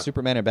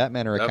Superman and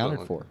Batman are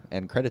accounted for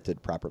and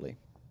credited properly.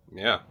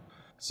 Yeah.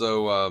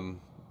 So,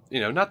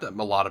 not that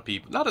a lot of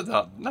people... Not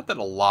that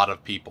a lot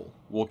of people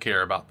will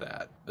care about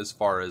that as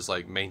far as,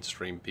 like,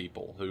 mainstream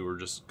people who are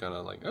just kind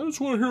of like, I just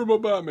want to hear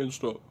about Batman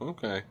stuff.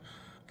 Okay.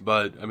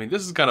 But, I mean,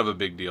 this is kind of a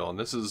big deal. And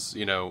this is,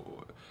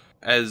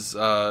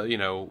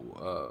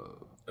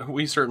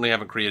 we certainly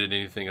haven't created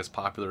anything as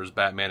popular as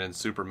Batman and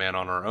Superman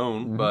on our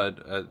own,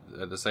 but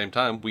at the same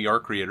time, we are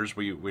creators.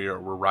 We're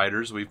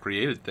writers. We've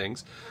created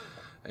things,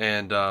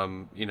 and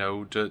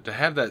to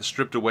have that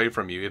stripped away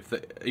from you,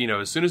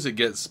 as soon as it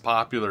gets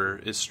popular,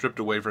 it's stripped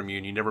away from you,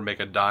 and you never make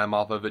a dime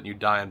off of it, and you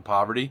die in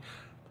poverty,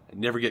 and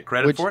never get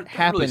credit for it. Which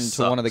happened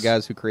to one of the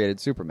guys who created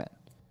Superman.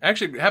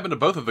 Actually, it happened to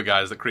both of the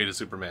guys that created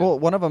Superman. Well,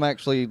 one of them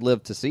actually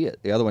lived to see it.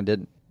 The other one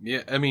didn't.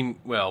 Yeah, I mean,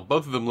 well,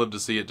 both of them lived to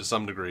see it to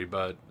some degree,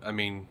 but, I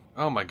mean,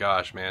 oh my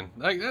gosh, man.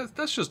 Like,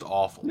 that's just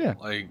awful. Yeah,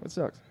 like, it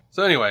sucks.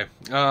 So anyway,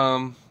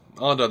 on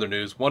to other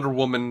news. Wonder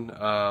Woman,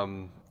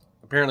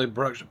 apparently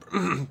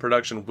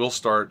production will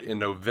start in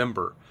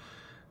November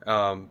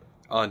on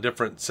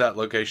different set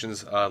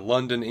locations.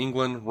 London,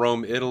 England,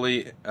 Rome,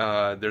 Italy.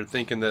 They're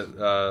thinking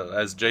that,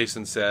 as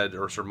Jason said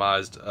or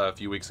surmised a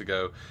few weeks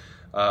ago,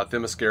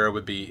 Themyscira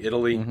would be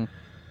Italy. Mm-hmm.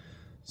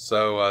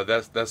 So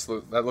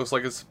that looks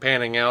like it's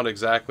panning out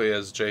exactly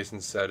as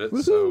Jason said it.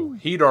 Woo-hoo. So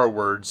heed our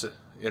words,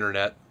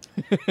 Internet.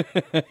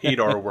 Heed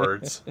our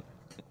words.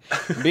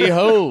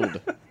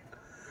 Behold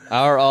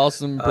our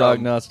awesome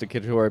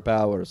prognosticatory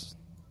powers.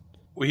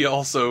 We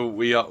also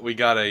we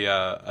got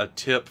a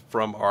tip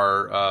from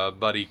our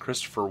buddy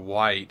Christopher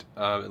White.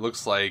 It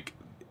looks like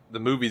the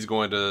movie's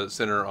going to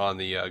center on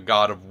the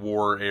god of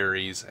war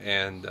Ares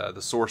and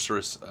the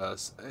sorceress.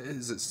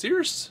 Is it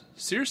Circe?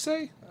 Circe?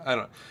 I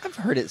don't. I've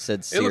heard it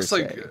said Circe. It looks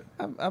like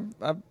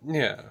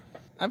yeah.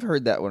 I've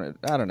heard that one.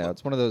 I don't know.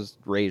 It's one of those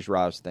Rage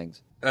Raj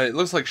things. It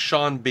looks like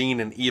Sean Bean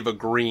and Eva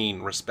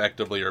Green,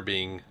 respectively, are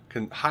being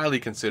highly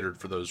considered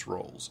for those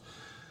roles.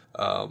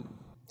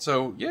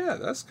 So yeah,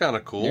 that's kind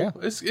of cool. Yeah.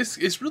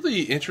 It's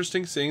really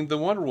interesting seeing the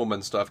Wonder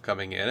Woman stuff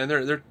coming in,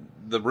 and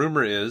the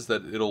rumor is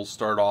that it'll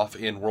start off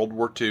in World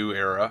War II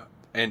era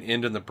and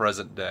end in the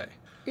present day.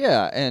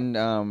 Yeah, and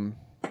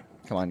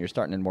come on, you're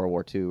starting in World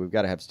War II. We've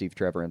got to have Steve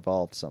Trevor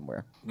involved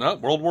somewhere. No,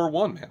 World War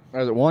I, man.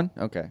 Oh, is it one?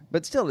 Okay,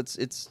 but still,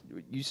 it's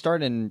you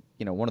start in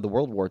one of the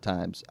World War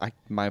times.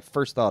 My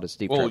first thought is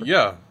Steve Trevor. Well,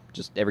 yeah,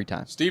 just every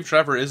time. Steve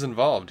Trevor is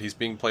involved. He's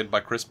being played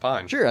by Chris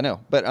Pine. Sure, I know,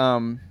 but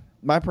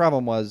my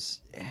problem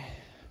was.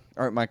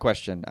 All right, my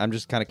question. I'm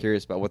just kind of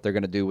curious about what they're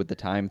going to do with the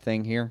time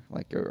thing here.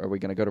 Like, are we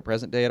going to go to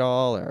present day at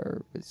all,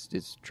 or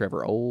is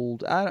Trevor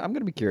old? I'm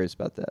going to be curious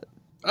about that.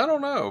 I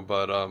don't know,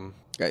 but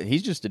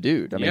he's just a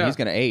dude. I mean, he's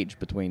going to age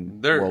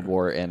between World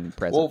War and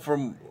present. Well,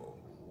 from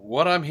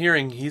what I'm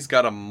hearing, he's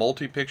got a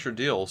multi-picture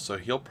deal, so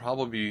he'll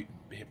probably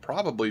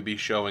be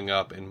showing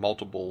up in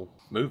multiple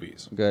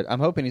movies. Good. I'm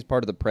hoping he's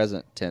part of the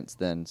present tense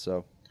then.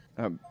 So,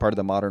 part of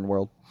the modern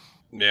world.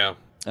 Yeah.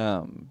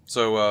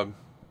 So.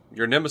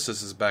 Your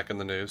nemesis is back in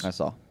the news. I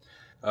saw.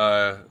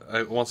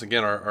 Once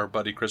again, our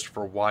buddy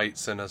Christopher White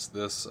sent us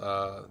this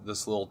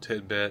little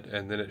tidbit,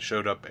 and then it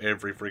showed up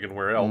every freaking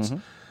where else.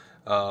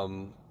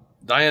 Mm-hmm.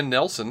 Diane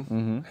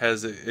Nelson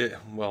has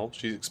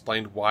she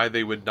explained why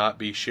they would not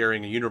be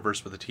sharing a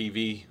universe with the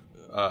TV.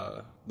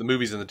 The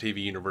movies in the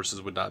TV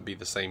universes would not be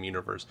the same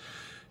universe.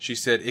 She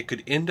said it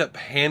could end up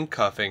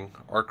handcuffing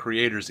our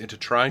creators into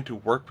trying to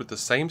work with the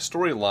same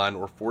storyline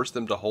or force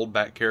them to hold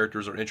back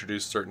characters or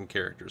introduce certain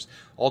characters.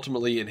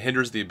 Ultimately, it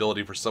hinders the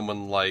ability for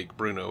someone like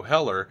Bruno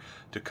Heller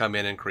to come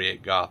in and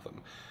create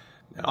Gotham.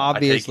 Now,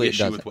 obviously, I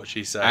take issue with what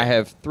she said. I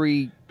have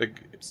three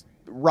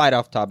right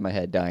off the top of my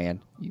head,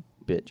 Diane. You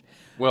bitch.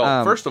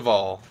 Well, first of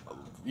all,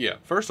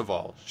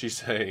 she's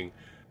saying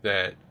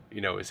that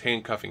is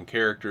handcuffing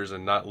characters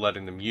and not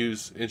letting them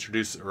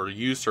introduce or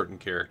use certain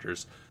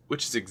characters,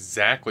 which is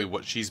exactly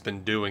what she's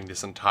been doing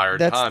this entire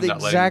time.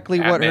 That's exactly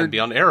not letting what Batman be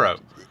on Arrow.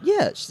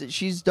 Yeah,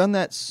 she's done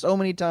that so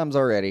many times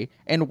already.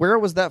 And where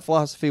was that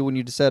philosophy when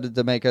you decided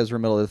to make Ezra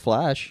Miller the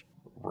Flash?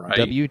 Right.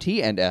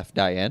 WTF,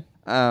 Diane.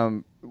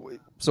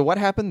 So what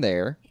happened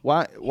there?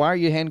 Why are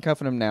you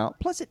handcuffing him now?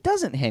 Plus, it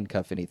doesn't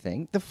handcuff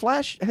anything. The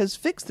Flash has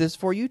fixed this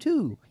for you,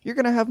 too. You're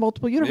going to have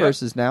multiple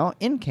universes now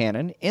in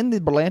canon, in the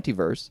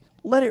Berlantiverse.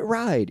 Let it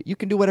ride. You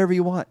can do whatever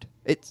you want.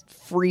 It's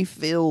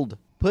free-filled.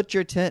 Put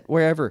your tent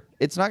wherever.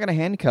 It's not going to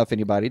handcuff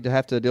anybody to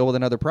have to deal with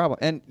another problem.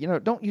 And,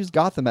 don't use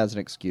Gotham as an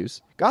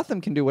excuse.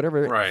 Gotham can do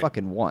whatever it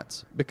fucking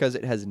wants because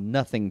it has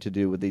nothing to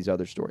do with these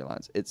other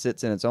storylines. It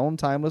sits in its own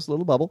timeless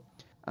little bubble.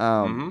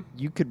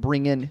 You could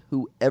bring in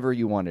whoever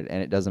you wanted,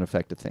 and it doesn't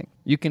affect a thing.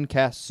 You can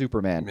cast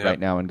Superman right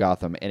now in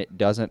Gotham, and it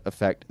doesn't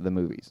affect the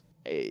movies.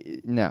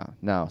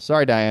 No.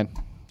 Sorry, Diane.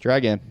 Try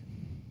again.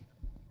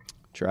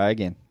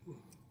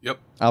 Yep.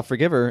 I'll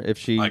forgive her if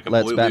she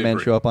lets Batman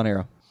show up on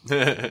Arrow.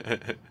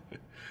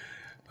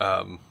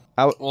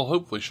 Well,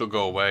 hopefully she'll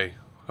go away.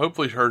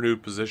 Hopefully her new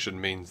position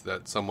means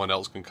that someone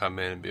else can come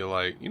in and be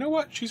like, you know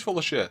what? She's full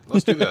of shit.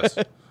 Let's do this.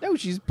 No,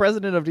 she's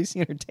president of DC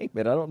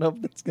Entertainment. I don't know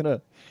if that's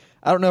gonna...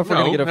 I don't know if we're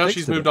going to get a fix.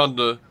 She's moved on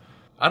to...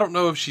 I don't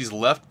know if she's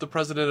left the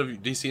president of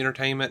DC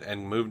Entertainment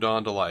and moved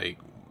on to,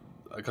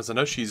 because I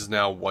know she's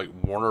now,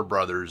 Warner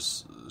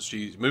Brothers.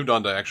 She's moved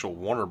on to actual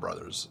Warner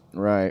Brothers.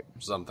 Right.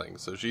 Something.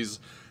 So she's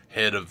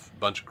head of a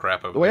bunch of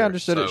crap over there. The way I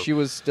understood it, she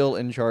was still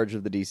in charge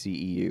of the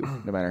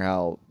DCEU, no matter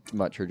how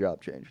much her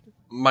job changed.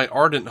 My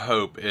ardent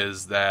hope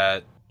is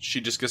that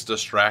she just gets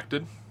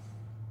distracted.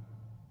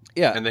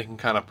 Yeah. And they can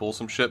kind of pull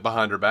some shit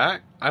behind her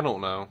back. I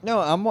don't know. No,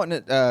 I'm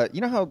wanting it... You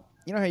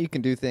know how you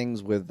can do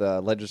things with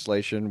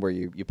legislation where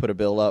you put a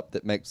bill up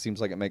that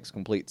seems like it makes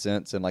complete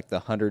sense and the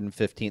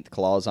 115th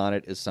clause on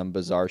it is some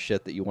bizarre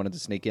shit that you wanted to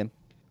sneak in?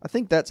 I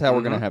think that's how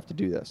we're going to have to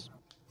do this.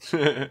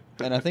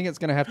 And I think it's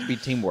going to have to be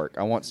teamwork.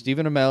 I want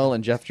Stephen Amell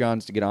and Jeff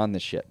Johns to get on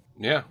this shit.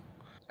 Yeah.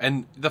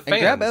 And the fans...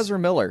 And grab Ezra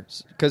Miller,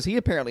 because he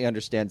apparently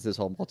understands this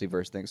whole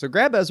multiverse thing. So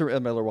grab Ezra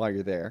Miller while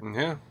you're there.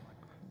 Yeah.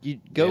 You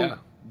go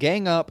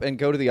gang up and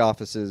go to the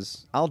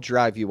offices. I'll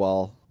drive you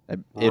all.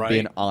 It'd be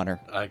an honor.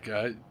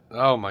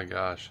 Oh my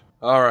gosh.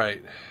 All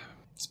right.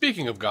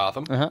 Speaking of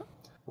Gotham,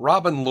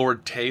 Robin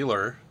Lord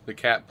Taylor, the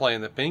cat playing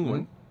the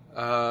Penguin,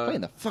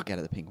 playing the fuck out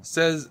of the Penguin,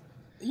 says,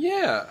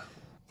 yeah.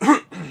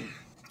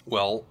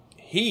 Well,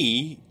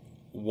 he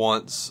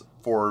wants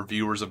for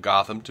viewers of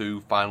Gotham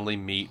to finally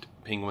meet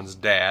Penguin's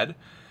dad.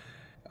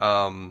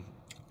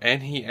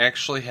 And he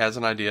actually has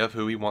an idea of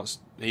who he wants.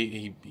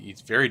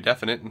 He's very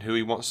definite in who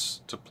he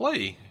wants to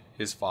play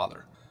his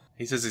father.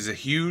 He says he's a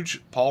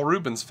huge Paul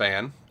Reubens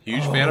fan,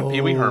 huge fan of Pee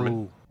Wee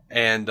Herman.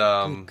 And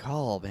good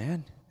call,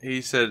 man.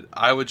 He said,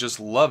 I would just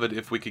love it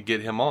if we could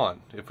get him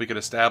on. If we could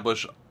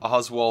establish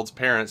Oswald's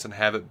parents and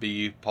have it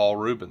be Paul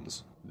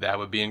Reubens. That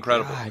would be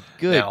incredible. God,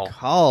 good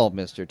call,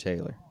 Mr.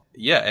 Taylor.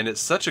 Yeah, and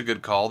it's such a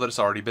good call that it's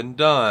already been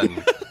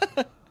done.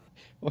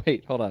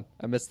 Wait, hold on.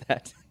 I missed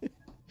that.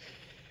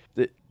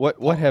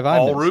 What have I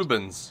missed? Paul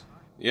Reubens.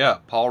 Yeah,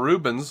 Paul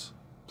Reubens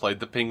played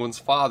the Penguin's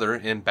father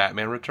in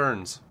Batman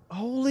Returns.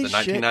 Holy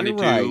shit, you're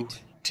 1992 right.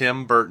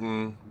 Tim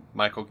Burton,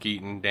 Michael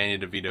Keaton, Danny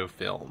DeVito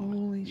film.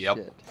 Holy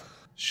shit.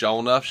 Show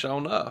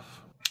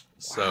enough.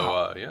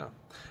 So, yeah.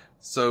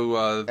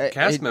 So,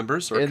 cast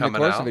members are coming out. In the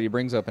course of it, he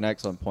brings up an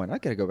excellent point. I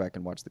gotta go back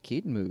and watch the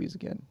Keaton movies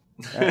again.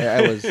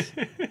 I was...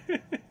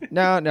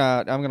 No, I'm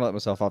going to let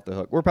myself off the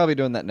hook. We're probably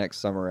doing that next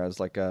summer as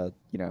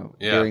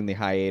during the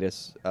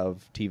hiatus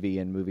of TV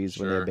and movies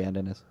when they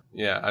abandon us.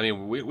 Yeah, I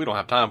mean, we don't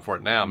have time for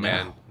it now,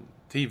 man.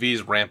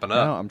 TV's ramping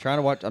up. No, I'm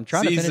trying to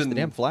finish the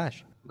damn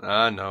Flash.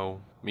 I know.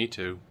 Me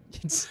too.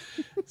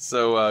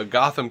 So,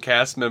 Gotham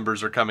cast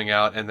members are coming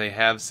out, and they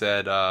have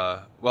said,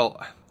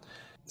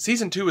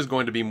 Season 2 is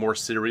going to be more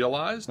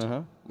serialized,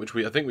 which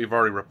I think we've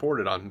already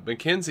reported on.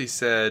 Mackenzie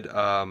said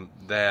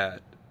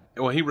that...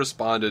 Well, he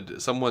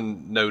responded.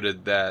 Someone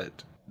noted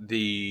that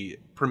the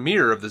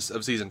premiere of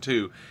season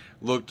 2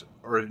 looked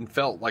or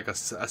felt like a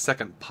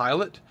second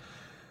pilot,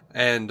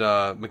 and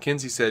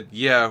Mackenzie said,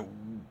 "Yeah,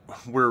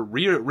 we're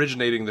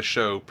re-originating the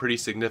show pretty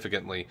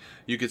significantly.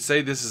 You could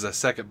say this is a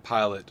second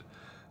pilot,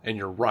 and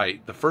you're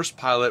right. The first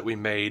pilot we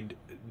made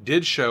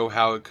did show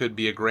how it could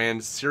be a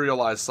grand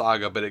serialized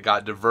saga, but it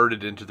got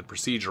diverted into the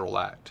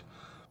procedural act.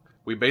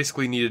 We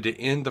basically needed to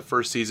end the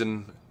first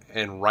season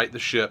and right the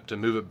ship to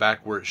move it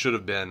back where it should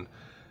have been.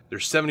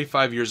 There's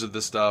 75 years of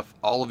this stuff,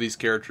 all of these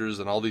characters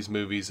and all these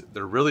movies.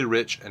 They're really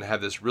rich and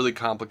have this really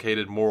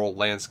complicated moral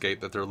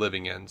landscape that they're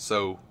living in.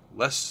 So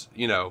let's,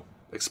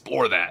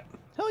 explore that."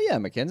 Hell yeah,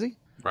 Mackenzie.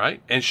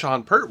 Right? And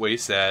Sean Pertwee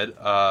said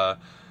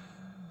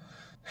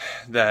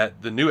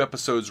that the new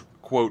episodes,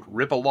 quote,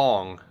 rip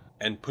along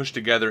and push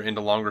together into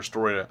longer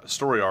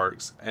story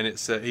arcs. And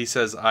he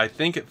says, "I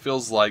think it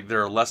feels like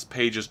there are less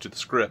pages to the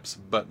scripts,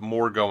 but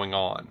more going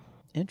on."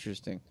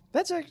 Interesting.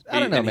 That's actually, I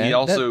don't know, man.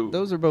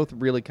 Those are both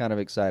really kind of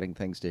exciting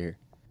things to hear.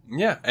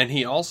 Yeah, and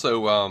he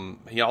also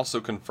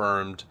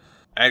confirmed.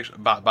 Actually,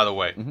 by the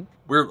way,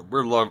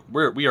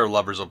 we are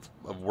lovers of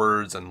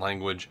words and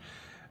language,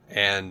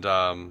 and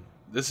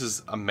this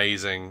is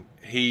amazing.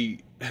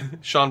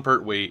 Sean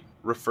Pertwee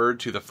referred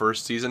to the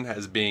first season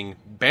as being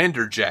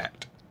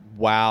banderjacked.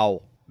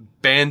 Wow,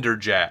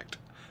 banderjacked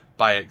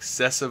by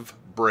excessive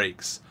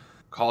breaks,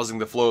 causing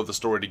the flow of the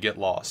story to get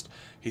lost.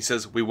 He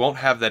says, "We won't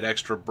have that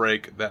extra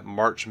break, that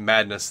March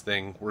Madness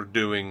thing. We're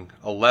doing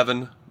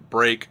 11,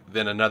 break,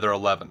 then another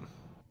 11.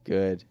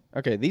 Good.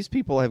 Okay, these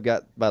people have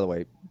got, by the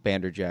way,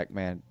 banderjack,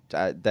 man.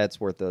 That's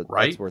worth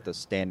a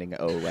standing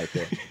O right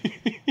there.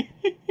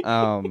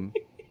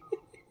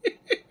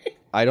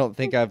 I don't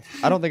think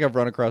I've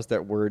run across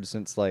that word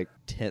since like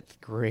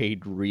 10th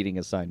grade reading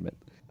assignment.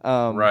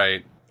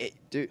 Right.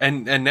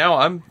 And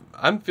now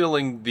I'm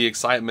feeling the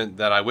excitement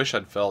that I wish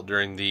I'd felt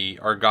during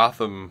our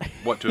Gotham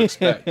What to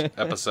Expect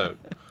episode.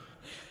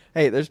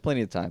 Hey, there's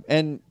plenty of time.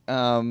 And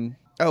I didn't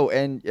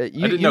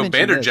know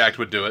Banderjacked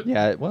would do it.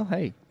 Yeah, well,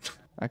 hey,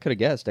 I could have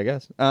guessed, I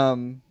guess.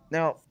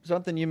 Now,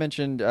 something you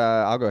mentioned,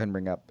 I'll go ahead and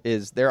bring up,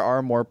 is there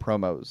are more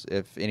promos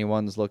if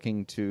anyone's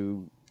looking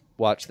to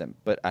watch them.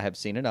 But I have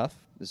seen enough.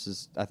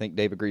 I think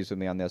Dave agrees with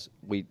me on this.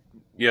 We've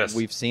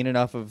seen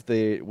enough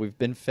we've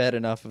been fed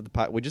enough of the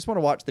pot. We just want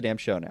to watch the damn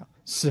show now.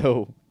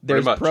 So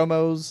there's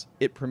promos.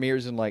 It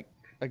premieres in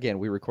again,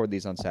 we record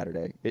these on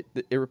Saturday.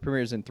 It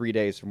premieres in 3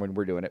 days from when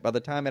we're doing it. By the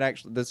time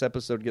this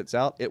episode gets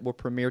out, it will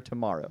premiere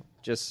tomorrow.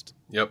 Just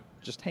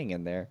hang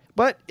in there.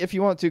 But if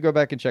you want to go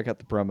back and check out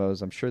the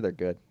promos, I'm sure they're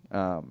good.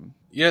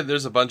 Yeah,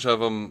 there's a bunch of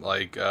them.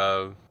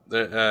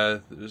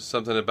 There's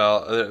something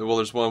about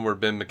there's one where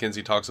Ben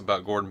McKenzie talks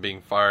about Gordon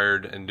being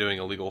fired and doing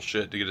illegal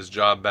shit to get his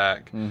job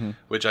back,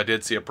 which I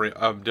did see a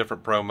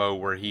different promo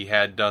where he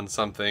had done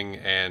something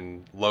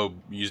and Loeb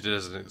used it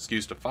as an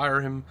excuse to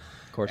fire him,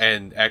 of course,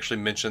 and actually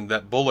mentioned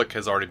that Bullock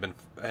has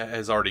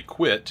already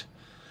quit.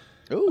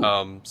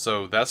 Ooh.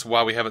 So that's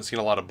why we haven't seen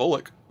a lot of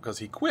Bullock, because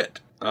he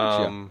quit.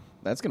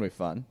 That's gonna be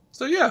fun.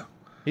 So yeah,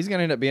 he's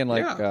gonna end up being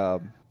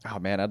oh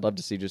man, I'd love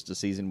to see just a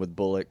season with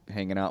Bullock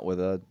hanging out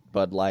with a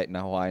Bud Light and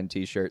a Hawaiian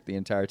t-shirt the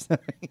entire time.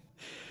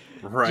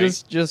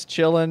 Right. Just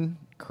chilling,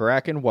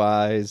 cracking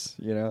wise,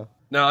 Now,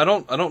 I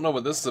don't know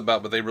what this is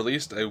about, but they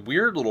released a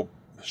weird little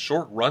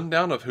short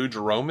rundown of who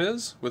Jerome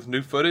is with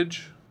new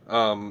footage.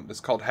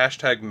 It's called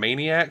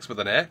 #Maniacs with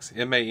an X,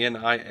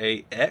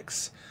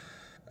 MANIAX.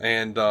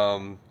 And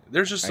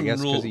there's just some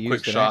real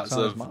quick shots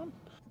of...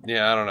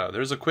 Yeah, I don't know.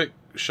 There's a quick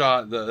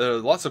shot. There are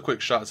lots of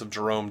quick shots of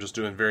Jerome just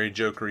doing very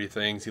jokery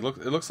things. It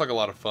looks like a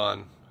lot of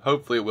fun.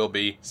 Hopefully it will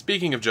be.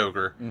 Speaking of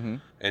Joker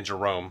and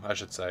Jerome, I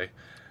should say,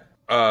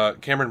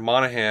 Cameron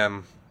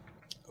Monaghan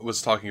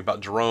was talking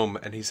about Jerome,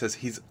 and he says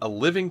he's a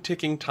living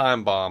ticking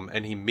time bomb,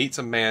 and he meets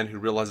a man who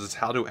realizes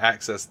how to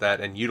access that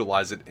and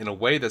utilize it in a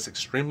way that's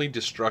extremely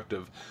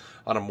destructive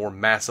on a more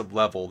massive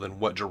level than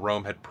what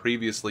Jerome had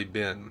previously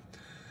been.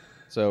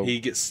 So he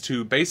gets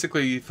to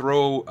basically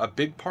throw a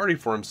big party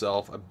for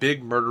himself, a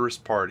big murderous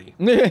party.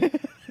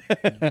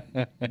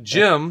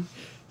 Jim...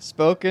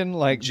 Spoken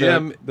like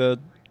Jim, the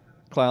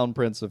clown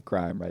prince of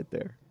crime right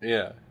there.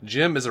 Yeah.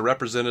 Jim is a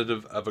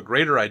representative of a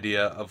greater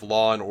idea of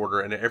law and order,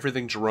 and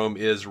everything Jerome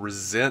is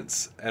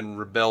resents and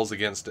rebels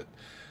against it.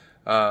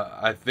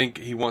 I think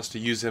he wants to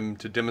use him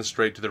to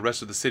demonstrate to the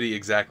rest of the city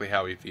exactly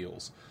how he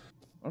feels.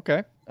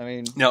 Okay. I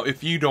mean... Now,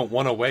 if you don't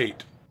want to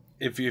wait,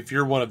 if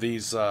you're one of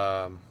these...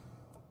 if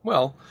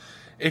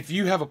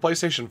you have a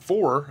PlayStation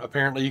 4,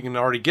 apparently you can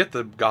already get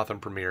the Gotham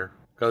premiere,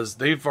 because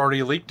they've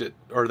already leaked it,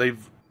 or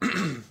they've...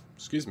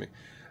 excuse me.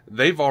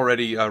 They've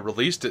already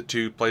released it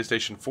to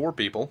PlayStation 4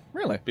 people.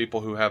 Really? People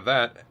who have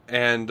that.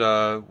 And,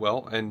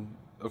 and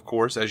of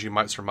course, as you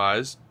might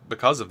surmise,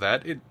 because of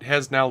that, it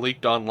has now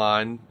leaked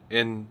online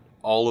in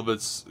all of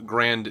its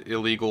grand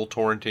illegal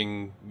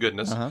torrenting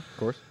goodness. Of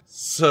course.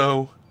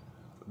 So,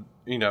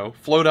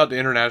 float out to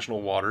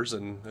international waters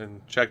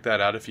and check that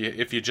out if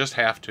you just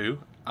have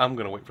to. I'm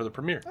going to wait for the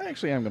premiere.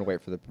 Actually, I'm going to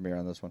wait for the premiere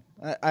on this one.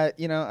 I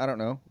don't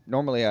know.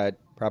 Normally, I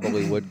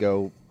probably would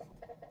go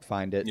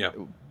find it. Yeah.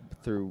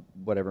 Through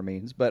whatever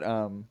means, but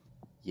I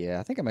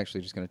think I'm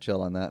actually just going to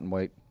chill on that and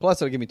wait.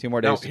 Plus, it'll give me 2 more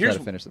days to try to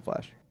finish The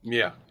Flash.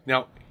 Yeah.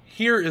 Now,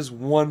 here is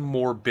one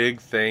more big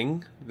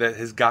thing that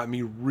has got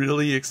me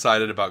really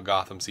excited about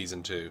Gotham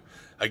Season 2.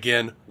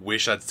 Again,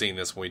 wish I'd seen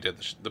this when we did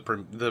the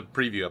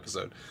preview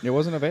episode. It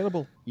wasn't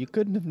available. You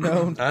couldn't have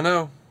known. I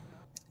know.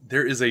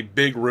 There is a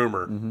big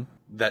rumor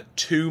that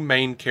 2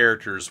 main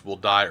characters will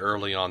die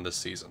early on this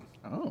season.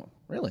 Oh,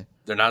 really?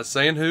 They're not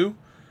saying who,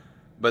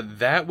 but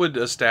that would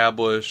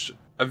establish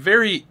a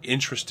very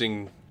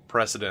interesting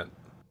precedent.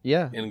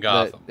 Yeah, in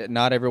Gotham. That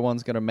not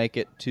everyone's going to make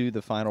it to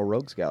the final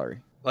Rogues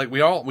Gallery. Like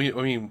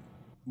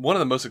one of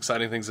the most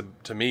exciting things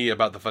to me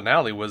about the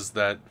finale was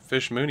that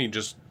Fish Mooney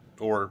to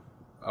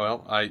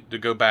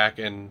go back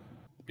and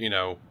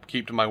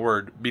keep to my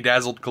word,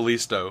 bedazzled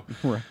Callisto,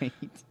 right?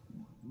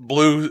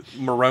 Blew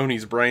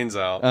Maroney's brains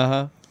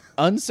out.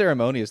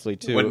 Unceremoniously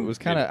too. It was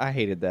kind of I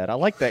hated that. I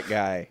like that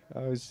guy.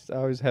 I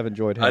always have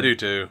enjoyed him. I do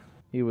too.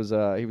 He was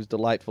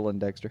delightful in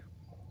Dexter.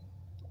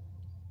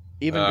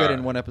 Even good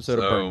in one episode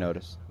of Burn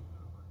Notice.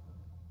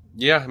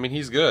 Yeah, I mean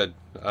he's good.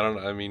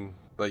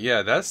 But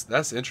yeah,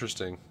 that's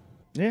interesting.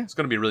 Yeah, it's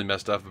going to be really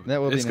messed up.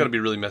 It's going to be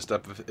really messed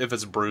up if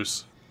it's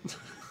Bruce.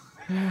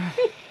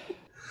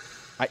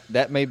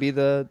 That may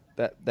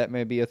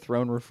be a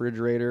thrown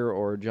refrigerator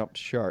or jumped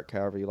shark,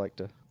 however you like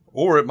to.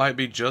 Or it might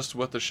be just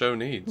what the show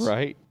needs.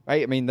 Right.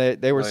 I mean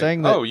they were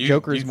saying that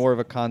Joker's more of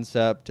a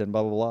concept and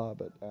blah blah blah,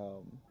 but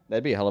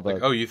that'd be a hell of a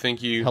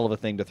hell of a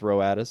thing to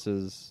throw at us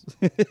is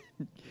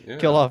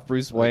kill off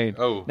Bruce Wayne.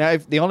 Now,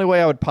 if the only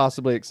way I would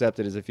possibly accept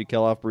it is if you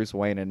kill off Bruce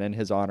Wayne and in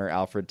his honor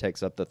Alfred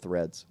takes up the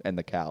threads and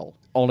the cowl.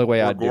 Only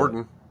way I'd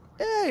Gordon. do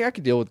it. Yeah, I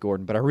could deal with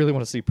Gordon, but I really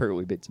want to see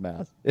Pertwee beat some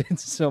ass.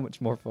 It's so much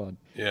more fun.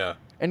 Yeah.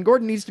 And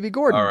Gordon needs to be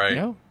Gordon. All right.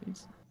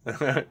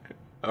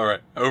 All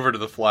right. Over to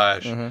the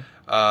Flash.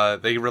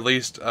 They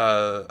released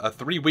a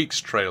 3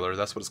 weeks trailer.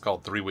 That's what it's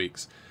called, 3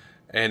 weeks.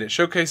 And it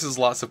showcases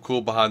lots of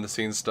cool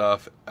behind-the-scenes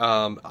stuff.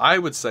 I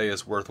would say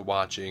it's worth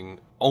watching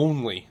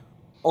only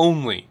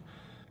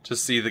to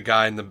see the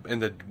guy in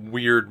the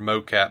weird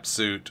mocap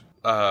suit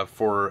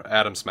for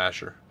Atom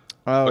Smasher.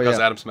 Because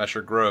Atom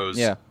Smasher grows.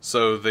 Yeah.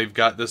 So they've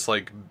got this,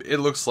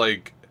 it looks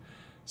like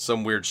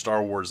some weird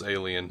Star Wars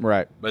alien.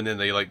 Right. And then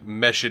they,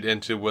 mesh it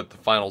into what the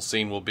final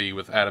scene will be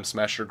with Atom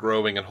Smasher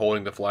growing and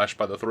holding the Flash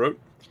by the throat.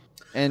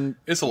 And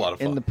it's a lot of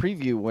fun. In the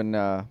preview, when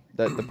the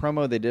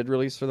promo they did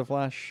release for the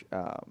Flash,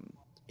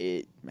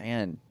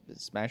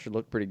 Smasher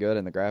looked pretty good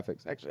in the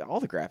graphics. Actually, all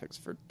the graphics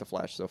for the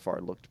Flash so far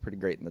looked pretty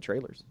great in the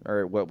trailers,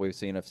 or what we've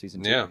seen of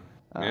season 2. Yeah.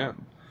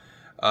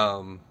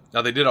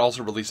 Now they did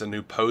also release a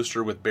new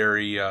poster with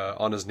Barry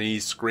on his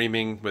knees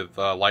screaming with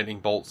lightning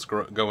bolts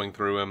going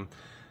through him.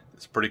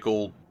 It's a pretty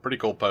cool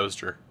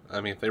poster.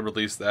 I mean, if they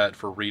release that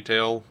for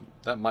retail,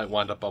 that might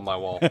wind up on my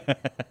wall.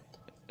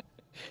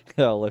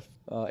 Well,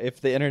 if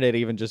the internet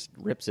even just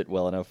rips it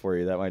well enough for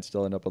you, that might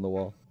still end up on the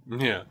wall.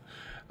 Yeah.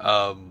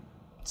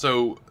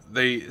 So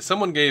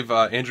someone gave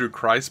Andrew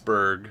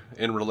Kriesberg,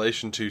 in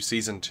relation to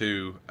season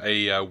 2,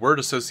 a word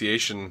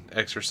association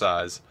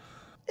exercise,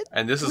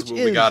 and this is what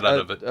we got out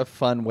of it. A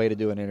fun way to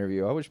do an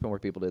interview. I wish more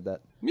people did that.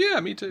 Yeah,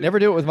 me too. Never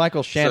do it with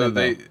Michael Shannon.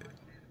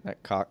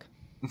 That cock.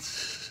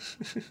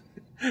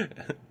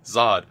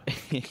 Zod.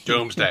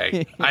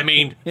 Doomsday. I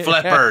mean,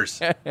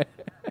 flippers.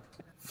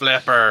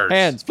 Flippers.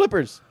 Hands.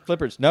 Flippers.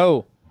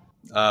 No.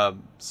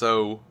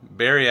 So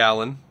Barry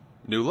Allen,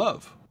 New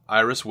Love.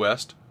 Iris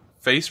West,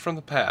 Face from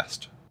the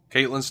Past.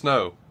 Caitlin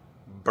Snow,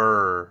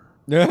 Burr.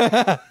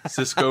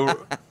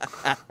 Cisco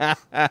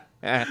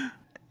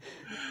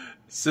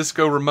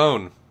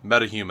Ramon,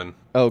 Metahuman.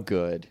 Oh,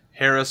 good.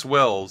 Harrison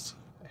Wells,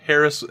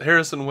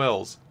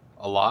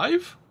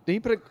 Alive? Did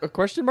you put a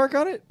question mark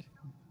on it?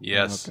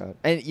 Yes. Oh, God.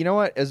 And you know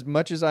what? As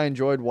much as I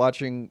enjoyed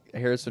watching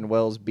Harrison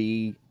Wells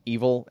be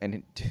evil,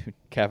 and dude,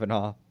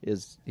 Kavanaugh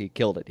he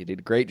killed it. He did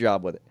a great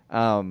job with it.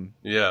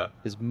 Yeah.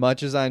 As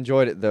much as I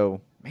enjoyed it,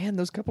 though, man,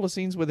 those couple of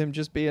scenes with him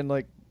just being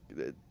like,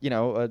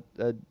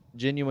 a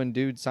genuine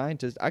dude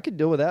scientist, I could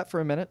deal with that for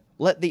a minute.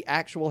 Let the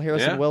actual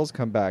Harrison Wells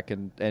come back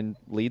and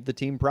lead the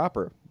team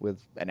proper with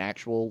an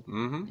actual,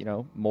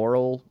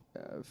 moral,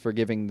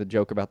 forgiving the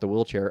joke about the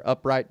wheelchair,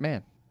 upright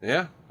man.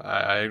 Yeah,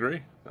 I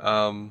agree.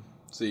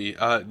 See,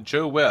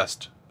 Joe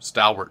West,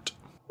 stalwart.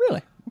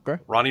 Really?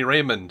 Okay. Ronnie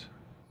Raymond,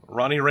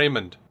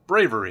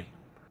 bravery.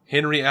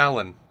 Henry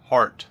Allen,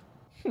 heart.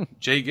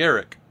 Jay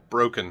Garrick,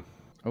 broken.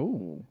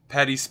 Oh.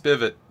 Patty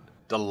Spivot,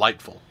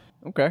 delightful.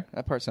 Okay,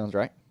 that part sounds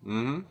right.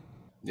 Mm-hmm.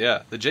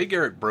 Yeah, the Jay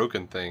Garrick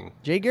broken thing.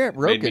 Jay Garrick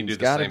broken's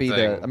got to be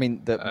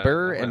the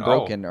Burr and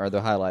broken are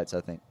the highlights,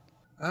 I think.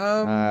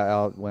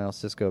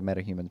 Cisco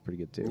Metahuman's pretty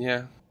good too.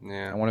 Yeah.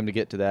 I want him to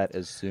get to that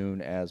as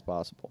soon as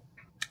possible.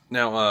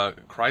 Now,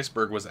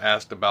 Kriesberg was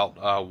asked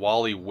about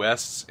Wally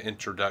West's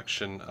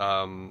introduction.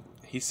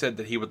 He said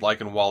that he would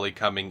liken Wally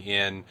coming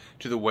in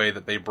to the way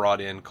that they brought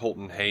in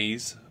Colton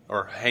Haynes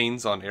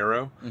on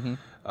Arrow.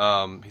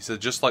 Mm-hmm. He said,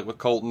 just like with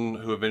Colton,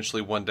 who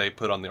eventually one day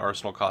put on the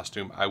Arsenal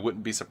costume, I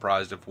wouldn't be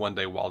surprised if one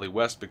day Wally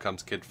West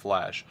becomes Kid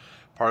Flash.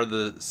 Part of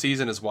the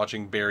season is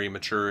watching Barry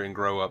mature and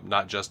grow up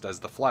not just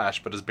as the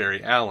Flash, but as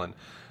Barry Allen,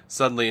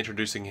 suddenly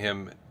introducing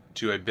him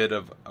to a bit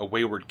of a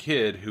wayward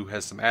kid who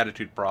has some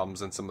attitude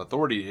problems and some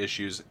authority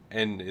issues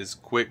and is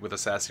quick with a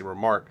sassy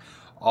remark,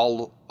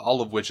 all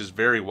of which is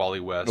very Wally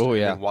West. Oh,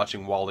 yeah. And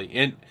watching Wally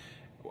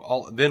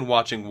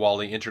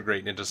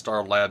integrate into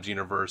Star Labs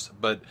universe,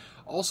 but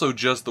also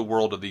just the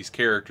world of these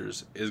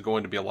characters is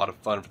going to be a lot of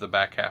fun for the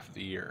back half of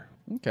the year.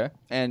 Okay.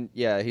 And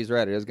yeah, he's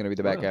right. It is going to be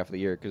the back half of the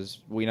year because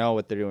we know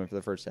what they're doing for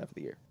the first half of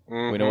the year.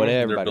 Mm-hmm. We know what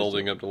everybody's They're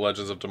building doing. up to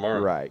Legends of Tomorrow.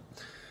 Right.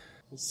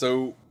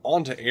 So,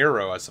 on to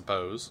Arrow, I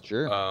suppose.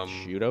 Sure.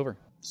 Shoot over.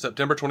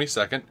 September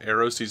 22nd,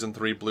 Arrow Season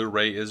 3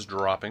 Blu-ray is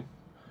dropping.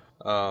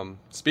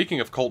 Speaking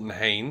of Colton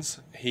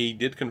Haynes, he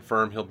did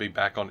confirm he'll be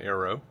back on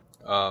Arrow.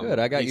 Good,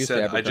 I got used to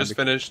Abercrombie.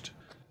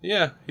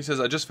 He says,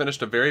 I just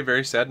finished a very,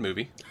 very sad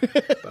movie,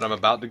 but I'm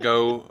about to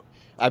go...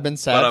 I've been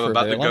sad for a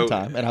very long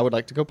time, and I would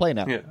like to go play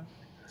now. Yeah.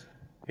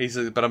 He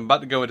says, but I'm about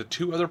to go into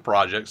 2 other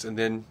projects, and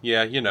then,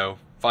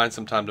 find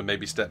some time to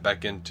maybe step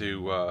back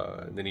into...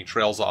 and then he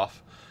trails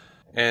off.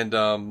 And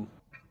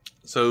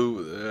so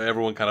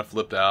everyone kind of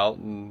flipped out,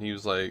 and he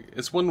was like,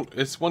 "It's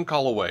one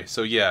call away."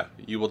 So yeah,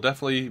 you will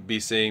definitely be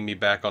seeing me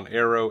back on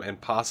Arrow and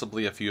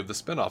possibly a few of the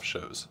spinoff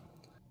shows.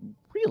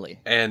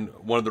 Really? And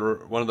one of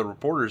the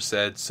reporters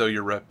said, "So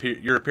you're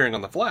appearing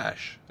on The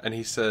Flash?" And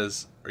he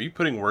says, "Are you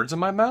putting words in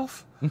my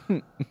mouth?"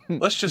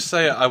 Let's just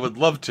say I would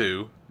love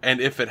to, and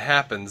if it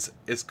happens,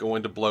 it's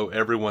going to blow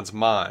everyone's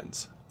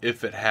minds.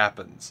 If it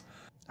happens.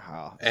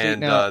 Oh.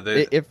 And now,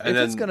 if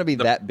it's going to be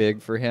that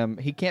big for him,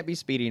 he can't be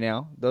Speedy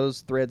now.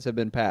 Those threads have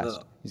been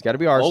passed. He's got to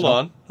be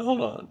Arsenal.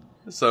 Hold on.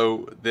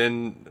 So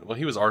then,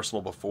 he was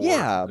Arsenal before.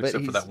 Yeah,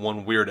 except for that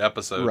one weird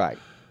episode. Right.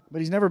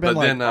 But he's never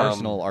been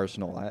Arsenal.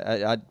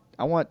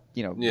 I want,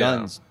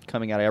 guns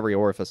coming out of every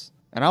orifice.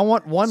 And I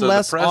want one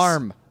less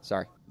arm.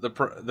 Sorry. The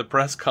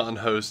press con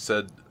host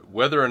said,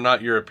 whether or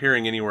not you're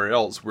appearing anywhere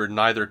else, we're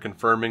neither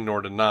confirming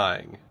nor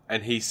denying.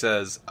 And he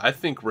says, I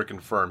think we're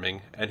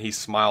confirming. And he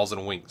smiles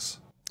and winks.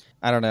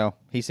 I don't know.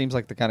 He seems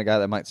like the kind of guy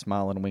that might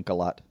smile and wink a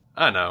lot.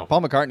 I know.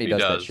 Paul McCartney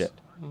does that shit.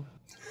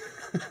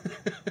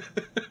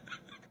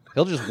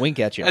 He'll just wink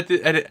at you.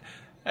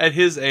 At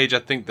his age, I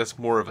think that's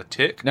more of a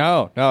tick.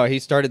 No, he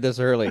started this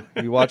early.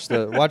 You watch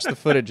the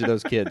footage of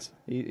those kids.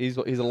 He's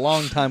a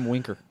long time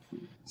winker.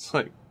 It's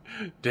like,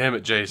 damn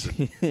it,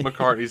 Jason.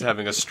 McCartney's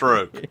having a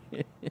stroke.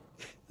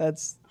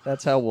 That's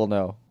how we'll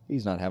know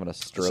he's not having a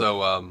stroke.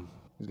 So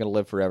he's gonna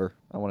live forever.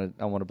 I want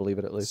to believe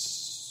it at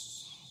least.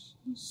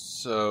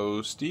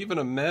 So Stephen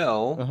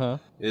Amell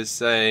is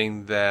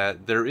saying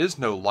that there is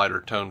no lighter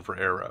tone for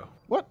Arrow.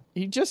 What?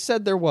 He just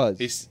said there was.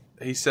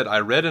 He said, I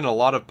read in a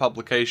lot of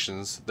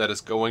publications that it's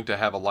going to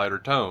have a lighter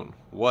tone.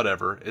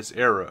 Whatever, it's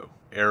Arrow.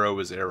 Arrow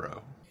is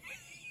Arrow.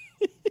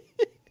 I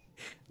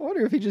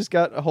wonder if he just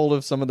got a hold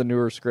of some of the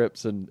newer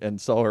scripts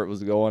and saw where it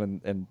was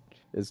going and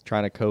is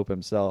trying to cope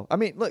himself. I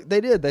mean, look,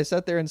 they did. They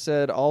sat there and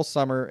said all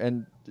summer,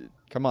 and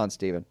come on,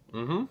 Stephen.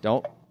 Mm-hmm.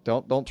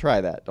 Don't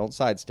try that. Don't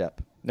sidestep.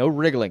 No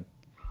wriggling.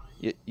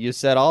 You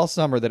said all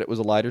summer that it was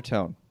a lighter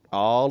tone.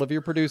 All of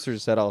your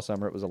producers said all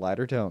summer it was a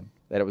lighter tone.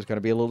 That it was going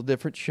to be a little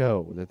different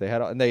show. That they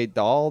had, and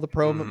all the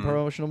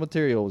promotional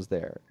material was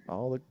there.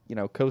 All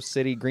the Coast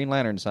City Green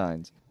Lantern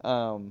signs.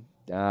 No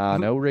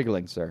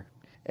wriggling, sir.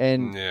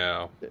 And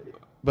yeah.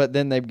 But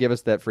then they give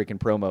us that freaking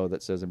promo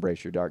that says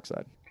 "Embrace your dark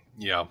side."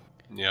 Yeah.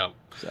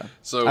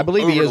 So I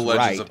believe he is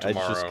right. It's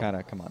just kind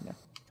of come on now.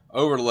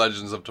 Over to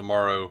Legends of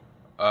Tomorrow.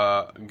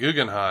 Mark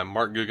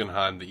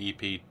Guggenheim, the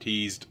EP,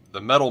 teased the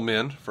Metal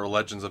Men for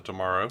Legends of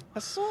Tomorrow. I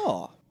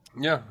saw.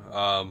 Yeah,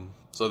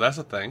 so that's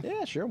a thing.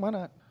 Yeah, sure, why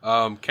not?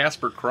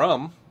 Casper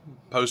Crumb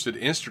posted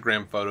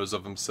Instagram photos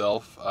of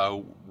himself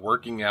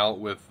working out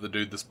with the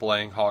dude that's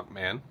playing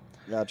Hawkman.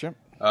 Gotcha.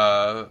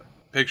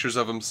 pictures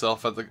of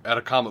himself at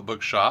a comic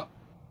book shop,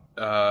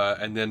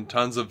 and then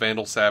tons of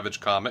Vandal Savage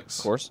comics.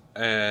 Of course.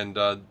 And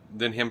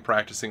then him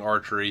practicing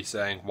archery,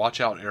 saying, "Watch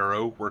out,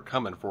 Arrow, we're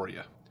coming for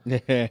you."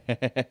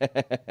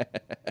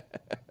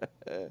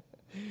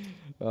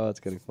 Oh,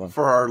 it's gonna be fun.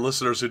 For our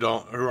listeners who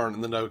aren't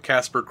in the know,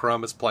 Casper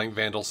Crumb is playing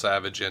Vandal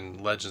Savage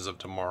in Legends of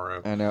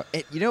Tomorrow. I know.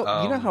 You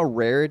know how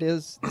rare it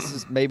is. This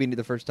is maybe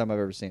the first time I've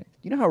ever seen it.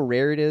 You know how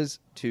rare it is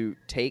to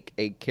take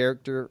a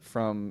character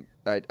from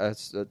a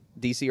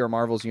DC or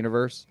Marvel's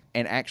universe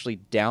and actually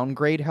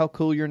downgrade how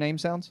cool your name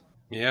sounds.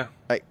 Yeah,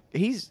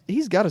 he's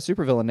got a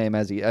supervillain name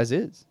as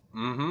is.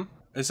 Mm-hmm.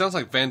 It sounds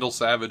like Vandal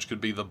Savage could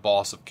be the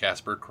boss of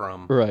Casper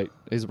Crumb. Right,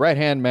 his right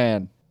hand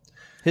man.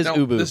 His now,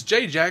 Ubu. This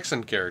Jay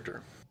Jackson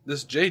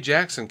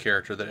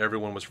character that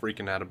everyone was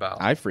freaking out about.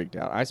 I freaked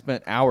out. I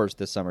spent hours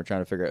this summer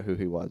trying to figure out who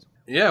he was.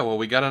 Yeah, well,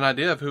 we got an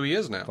idea of who he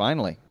is now.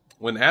 Finally.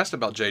 When asked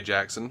about Jay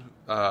Jackson,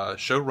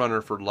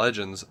 showrunner for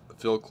Legends,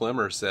 Phil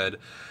Klemmer, said,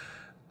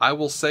 "I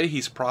will say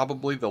he's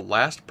probably the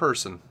last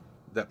person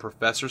that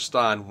Professor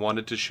Stein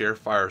wanted to share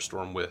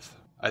Firestorm with.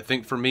 I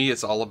think for me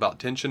it's all about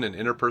tension and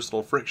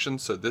interpersonal friction,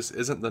 so this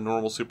isn't the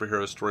normal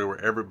superhero story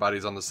where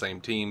everybody's on the same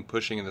team,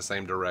 pushing in the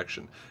same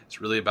direction. It's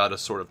really about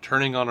us sort of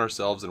turning on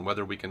ourselves and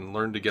whether we can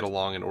learn to get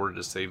along in order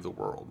to save the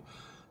world."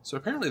 So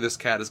apparently this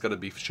cat is going to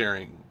be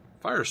sharing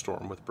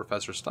Firestorm with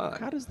Professor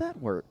Stein. How does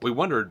that work? We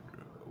wondered,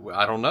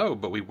 I don't know,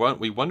 but we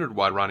wondered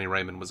why Ronnie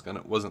Raymond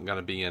wasn't going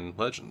to be in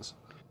Legends.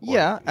 Well,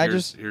 yeah,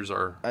 here's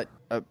our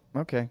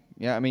okay.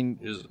 Yeah, I mean,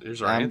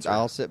 here's our answer.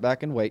 I'll sit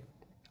back and wait.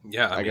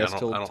 Yeah, I guess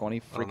till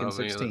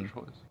 16.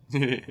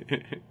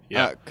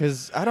 Yeah,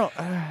 because I don't.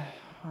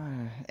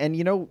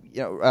 And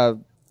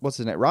what's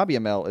his name? Robbie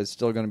Amell is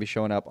still going to be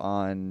showing up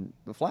on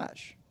The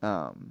Flash.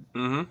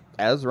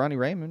 As Ronnie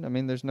Raymond. I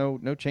mean, there's no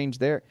change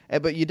there.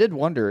 But you did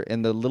wonder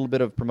in the little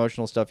bit of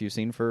promotional stuff you've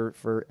seen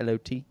for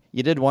LOT.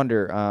 You did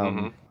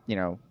wonder,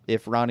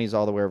 if Ronnie's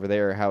all the way over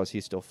there, how is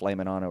he still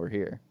flaming on over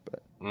here?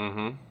 But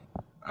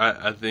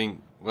I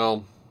think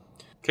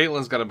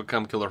Caitlin's got to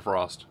become Killer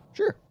Frost.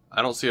 Sure.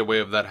 I don't see a way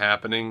of that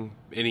happening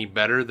any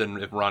better than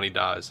if Ronnie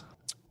dies.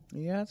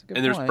 Yeah, that's a good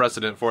point. And there's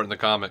precedent for it in the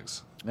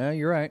comics. Yeah,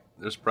 you're right.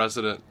 There's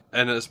precedent.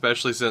 And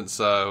especially since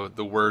the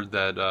word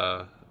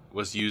that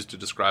was used to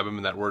describe him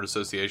in that word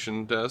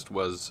association test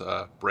was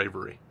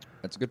bravery.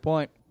 That's a good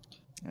point.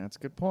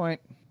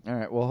 All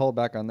right, we'll hold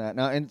back on that.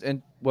 Now,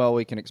 and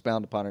we can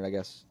expound upon it, I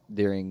guess,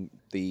 during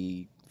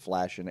the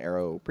Flash and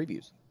Arrow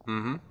previews.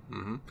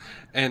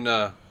 And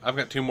I've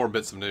got two more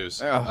bits of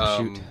news. Oh,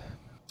 shoot.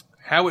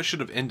 How it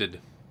should have ended.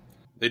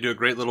 They do a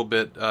great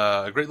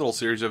little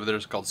series over there.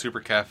 It's called Super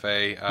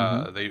Cafe.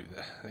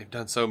 They've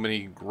done so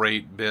many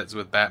great bits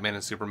with Batman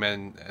and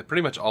Superman.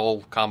 Pretty much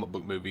all comic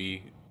book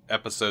movie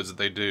episodes that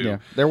they do. Yeah,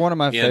 they're one of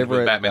my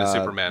favorite Batman and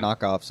Superman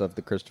knockoffs of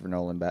the Christopher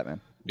Nolan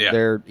Batman. Yeah,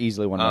 they're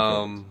easily one of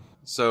my favorites.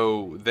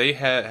 So they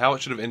had How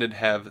It Should Have Ended.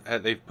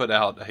 They've put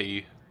out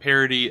a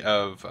parody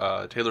of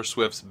Taylor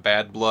Swift's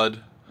Bad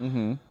Blood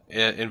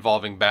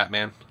involving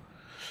Batman.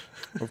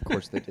 Of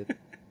course they did.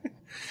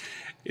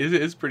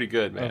 It's pretty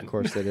good, man. Of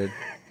course they did.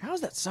 How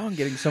is that song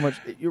getting so much?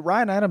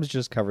 Ryan Adams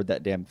just covered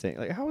that damn thing.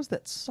 Like, how is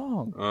that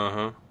song?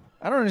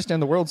 I don't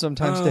understand the world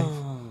sometimes, Dave.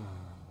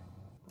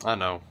 I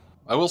know.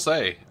 I will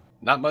say,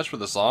 not much for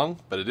the song,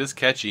 but it is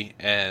catchy,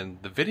 and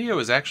the video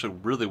is actually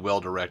really well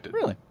directed.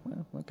 Really?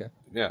 Well, okay.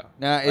 Yeah.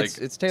 Nah,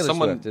 it's Taylor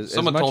Swift.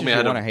 Someone told me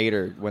I want to hate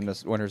her when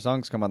her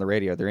songs come on the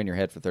radio, they're in your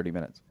head for 30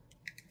 minutes.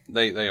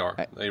 They are.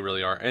 They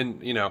really are.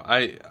 And,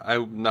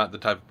 I'm not the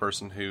type of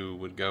person who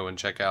would go and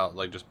check out,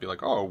 just be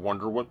like, oh, I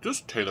wonder what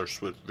this Taylor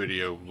Swift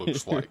video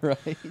looks like.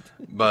 Right.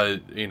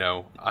 But,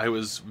 I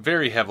was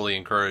very heavily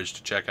encouraged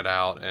to check it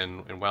out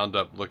and wound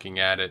up looking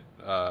at it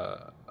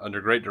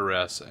under great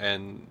duress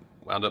and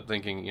wound up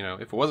thinking,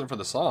 if it wasn't for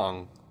the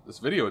song, this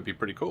video would be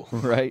pretty cool.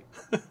 Right.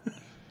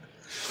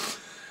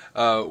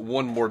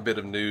 One more bit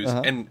of news,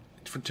 and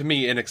to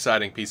me, an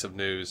exciting piece of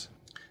news.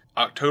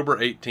 October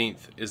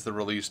 18th is the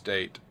release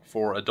date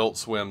for Adult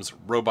Swim's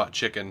Robot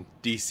Chicken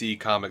DC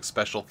Comics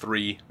Special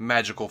 3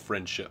 Magical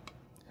Friendship.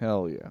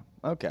 Hell yeah.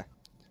 Okay.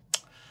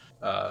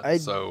 I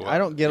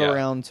don't get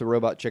around to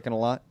Robot Chicken a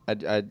lot.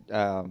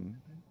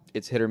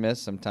 It's hit or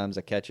miss. Sometimes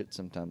I catch it,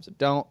 sometimes I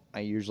don't.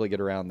 I usually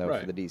get around, though,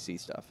 for the DC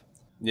stuff.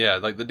 Yeah,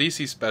 the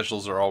DC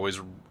specials are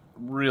always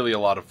really a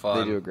lot of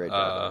fun. They do a great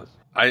job.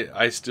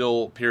 I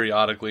still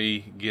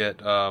periodically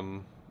get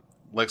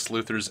Lex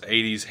Luthor's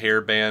 80s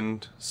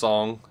hairband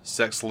song,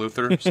 Sex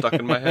Luthor, stuck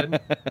in my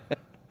head.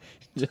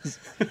 Just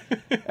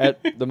at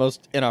the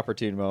most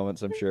inopportune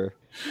moments, I'm sure.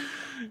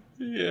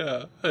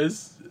 Yeah,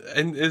 it's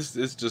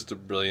just a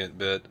brilliant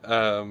bit.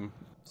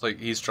 It's like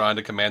he's trying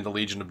to command the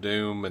Legion of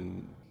Doom,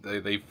 and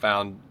they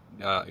find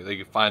on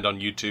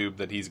YouTube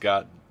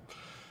that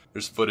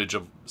there's footage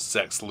of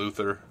Sex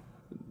Luthor.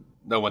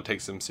 No one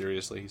takes him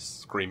seriously. He's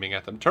screaming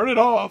at them, "Turn it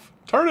off!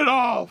 Turn it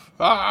off!"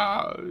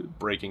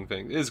 Breaking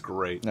things. It's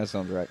great. That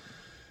sounds right.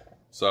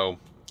 So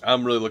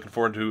I'm really looking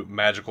forward to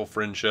Magical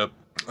Friendship.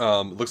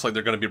 It looks like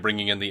they're going to be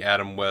bringing in the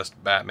Adam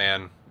West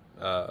Batman.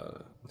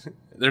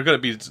 They're going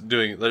to be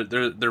doing.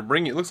 They're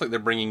bringing. It looks like they're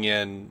bringing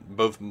in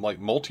both like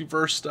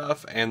multiverse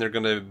stuff, and they're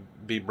going to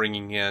be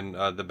bringing in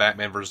the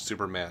Batman versus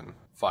Superman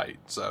fight.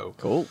 So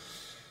cool.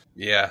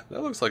 Yeah,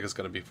 that looks like it's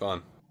going to be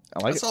fun.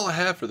 That's all I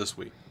have for this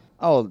week.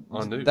 Oh,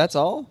 on news. That's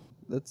all.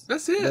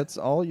 That's it. That's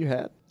all you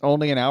had.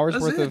 Only an hour's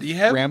worth of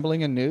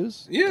rambling and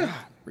news. Yeah, God,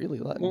 really.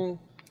 We're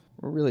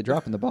really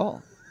dropping the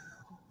ball.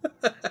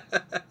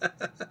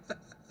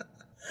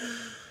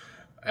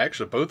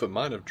 Actually, both of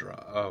mine have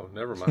dropped. Oh,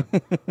 never mind.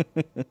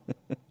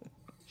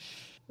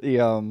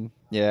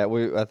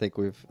 I think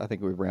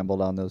we've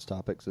rambled on those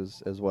topics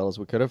as well as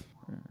we could have,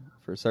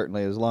 for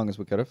certainly as long as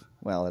we could have.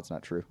 Well, that's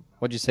not true.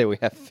 What'd you say we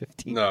have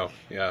 15? No,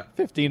 yeah,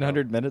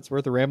 1,500 minutes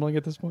worth of rambling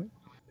at this point.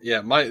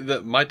 Yeah,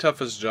 my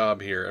toughest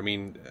job here. I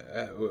mean,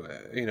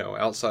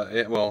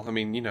 outside. Well, I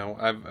mean,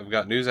 I've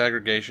got news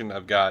aggregation.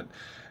 I've got,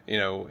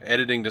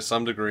 editing to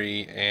some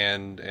degree,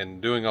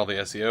 and doing all the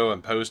SEO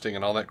and posting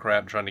and all that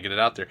crap, trying to get it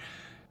out there.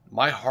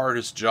 My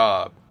hardest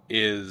job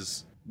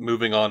is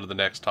moving on to the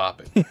next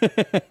topic.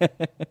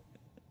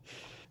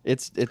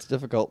 It's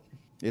difficult.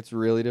 It's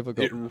really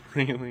difficult. It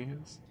really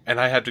is. And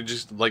I have to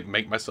just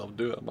make myself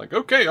do it. I'm like,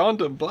 okay, on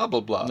to blah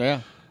blah blah.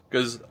 Yeah.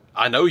 Because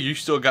I know you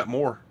still got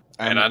more.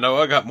 And I know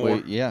I got more.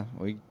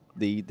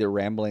 The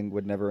rambling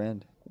would never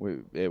end.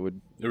 It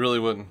really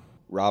wouldn't.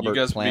 Robert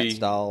Plant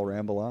style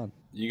ramble on.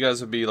 You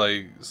guys would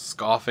be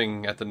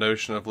scoffing at the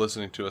notion of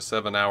listening to a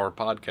 7-hour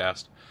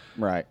podcast.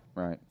 Right.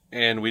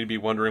 And we'd be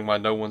wondering why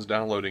no one's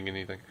downloading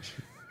anything.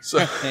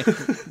 So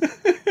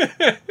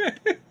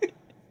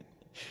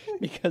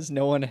because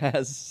no one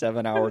has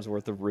 7 hours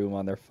worth of room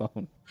on their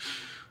phone.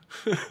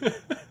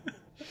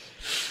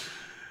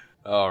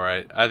 All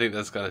right. I think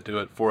that's going to do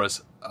it for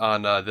us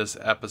on this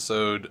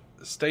episode.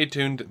 Stay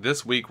tuned.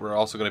 This week, we're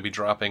also going to be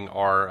dropping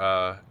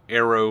our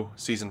Arrow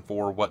Season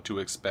 4, What to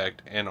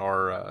Expect, and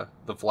our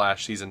The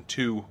Flash Season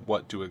 2,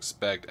 What to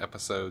Expect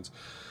episodes.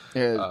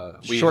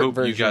 We hope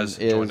you guys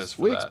join us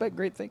for that. We expect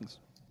great things.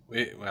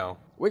 We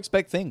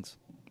expect things.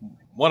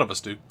 One of us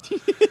do.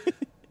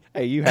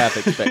 Hey, you half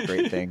expect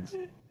great things.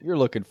 You're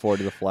looking forward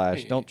to The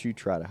Flash. Don't you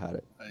try to hide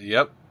it.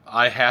 Yep.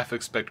 I half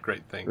expect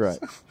great things. Right.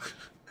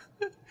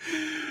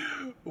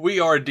 We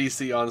are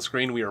DC On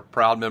Screen. We are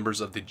proud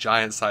members of the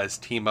Giant Size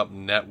Team Up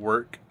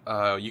Network.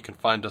 You can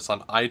find us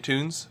on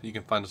iTunes. You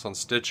can find us on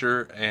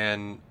Stitcher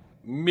and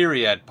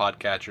myriad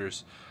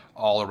podcatchers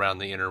all around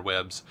the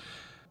interwebs.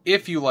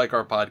 If you like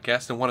our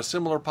podcast and want a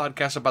similar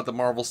podcast about the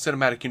Marvel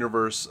Cinematic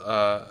Universe,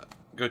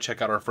 go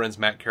check out our friends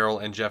Matt Carroll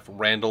and Jeff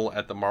Randall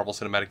at the Marvel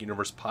Cinematic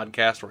Universe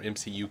Podcast, or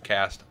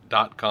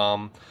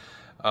MCUcast.com.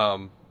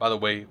 By the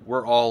way,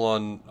 we're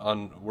all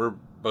we're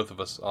both of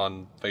us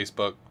on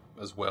Facebook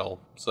as well.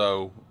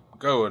 So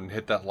go and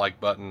hit that like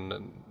button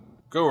and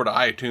go over to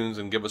iTunes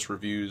and give us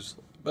reviews.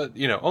 But,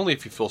 only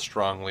if you feel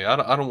strongly.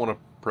 I don't want to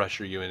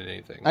pressure you into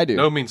anything. I do.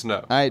 No means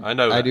no. I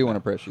know that. I do want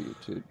to pressure you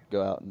to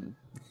go out and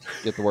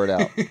get the word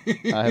out.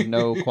 I have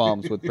no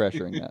qualms with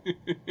pressuring that.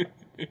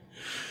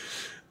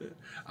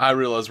 I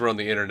realize we're on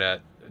the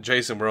internet.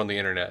 Jason, we're on the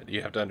internet.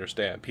 You have to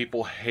understand.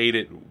 People hate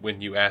it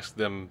when you ask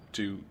them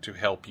to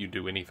help you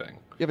do anything.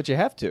 Yeah, but you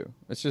have to.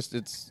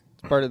 It's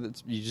part of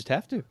it. You just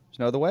have to. There's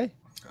no other way.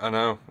 I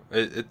know.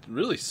 It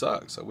really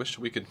sucks. I wish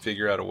we could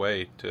figure out a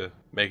way to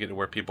make it to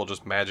where people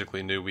just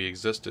magically knew we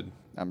existed.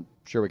 I'm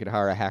sure we could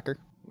hire a hacker.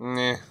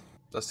 Nah,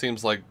 that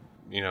seems like,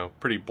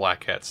 pretty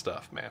black hat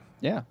stuff, man.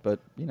 Yeah, but,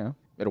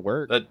 it'll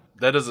work. That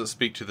doesn't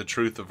speak to the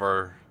truth of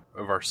our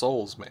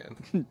souls,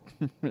 man.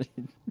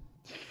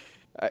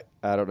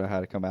 I don't know how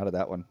to come out of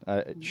that one.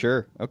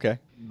 Sure, okay.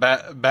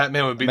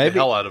 Batman would beat the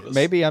hell out of us.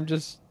 Maybe I'm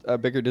just a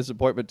bigger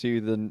disappointment to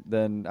you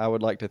than I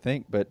would like to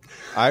think, but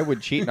I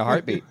would cheat in a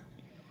heartbeat.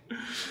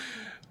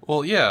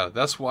 Well, yeah,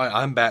 that's why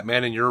I'm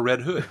Batman and you're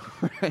Red Hood.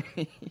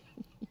 Right.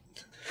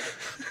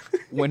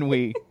 When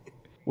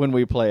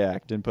we play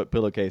act and put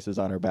pillowcases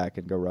on our back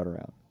and go run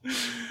around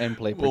and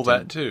play pretend.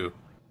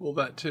 Well,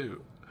 that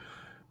too.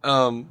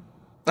 All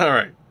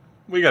right.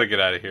 We got to get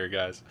out of here,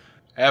 guys.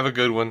 Have a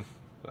good one.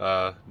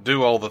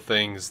 Do all the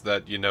things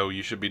that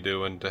you should be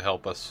doing to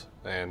help us,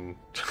 and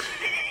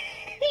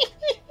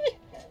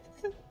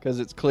because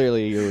it's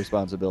clearly your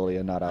responsibility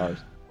and not ours.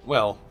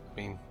 Well,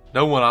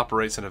 no one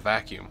operates in a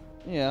vacuum.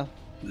 Yeah.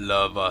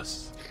 Love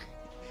us.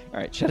 All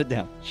right, shut it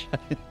down.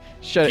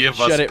 Shut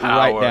it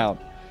power. Right down.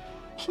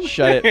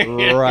 Shut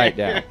it right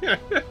down.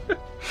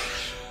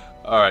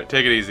 All right,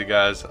 take it easy,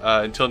 guys.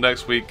 Until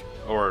next week,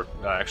 or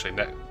actually,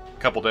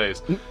 couple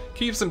days,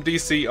 keep some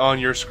DC on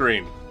your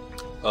screen,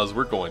 as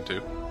we're going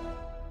to.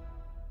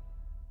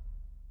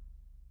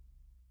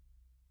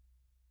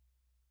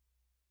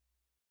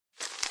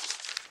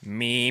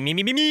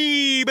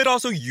 Me, but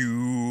also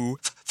you.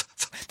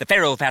 The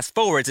Pharaoh fast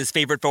forwards his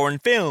favorite foreign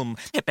film,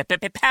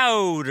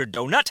 Powder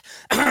Donut.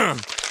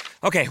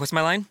 Okay, what's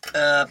my line?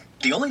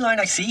 The only line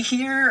I see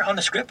here on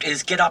the script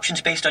is get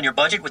options based on your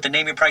budget with the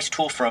name your price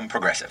tool from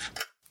Progressive.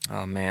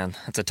 Oh man,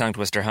 that's a tongue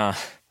twister, huh?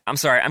 I'm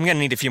sorry, I'm gonna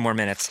need a few more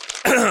minutes.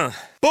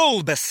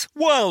 Bulbous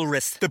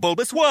Walrus, the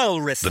Bulbous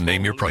Walrus. The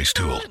Name Your Price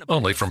tool,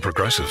 only from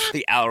Progressive.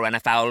 The owl ran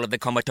afoul of the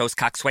comatose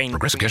coxswain.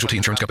 Progressive Casualty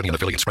Insurance Company and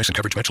affiliates. Price and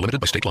coverage match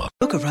limited by state law.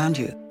 Look around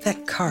you.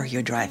 That car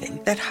you're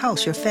driving, that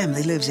house your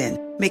family lives in,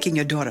 making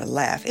your daughter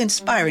laugh,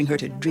 inspiring her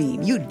to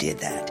dream. You did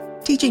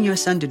that. Teaching your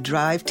son to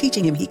drive,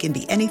 teaching him he can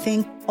be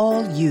anything,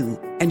 all you.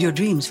 And your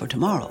dreams for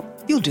tomorrow.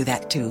 You'll do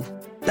that too.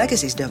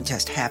 Legacies don't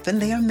just happen,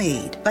 they are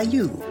made by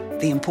you.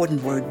 The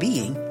important word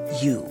being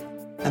you.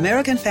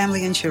 American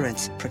Family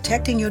Insurance,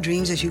 protecting your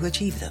dreams as you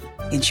achieve them.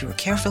 Insure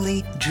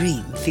carefully,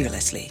 dream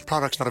fearlessly.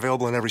 Products not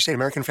available in every state.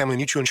 American Family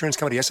Mutual Insurance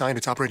Company, SI, and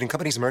its operating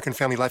companies, American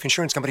Family Life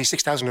Insurance Company,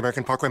 6000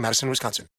 American Parkway, Madison, Wisconsin.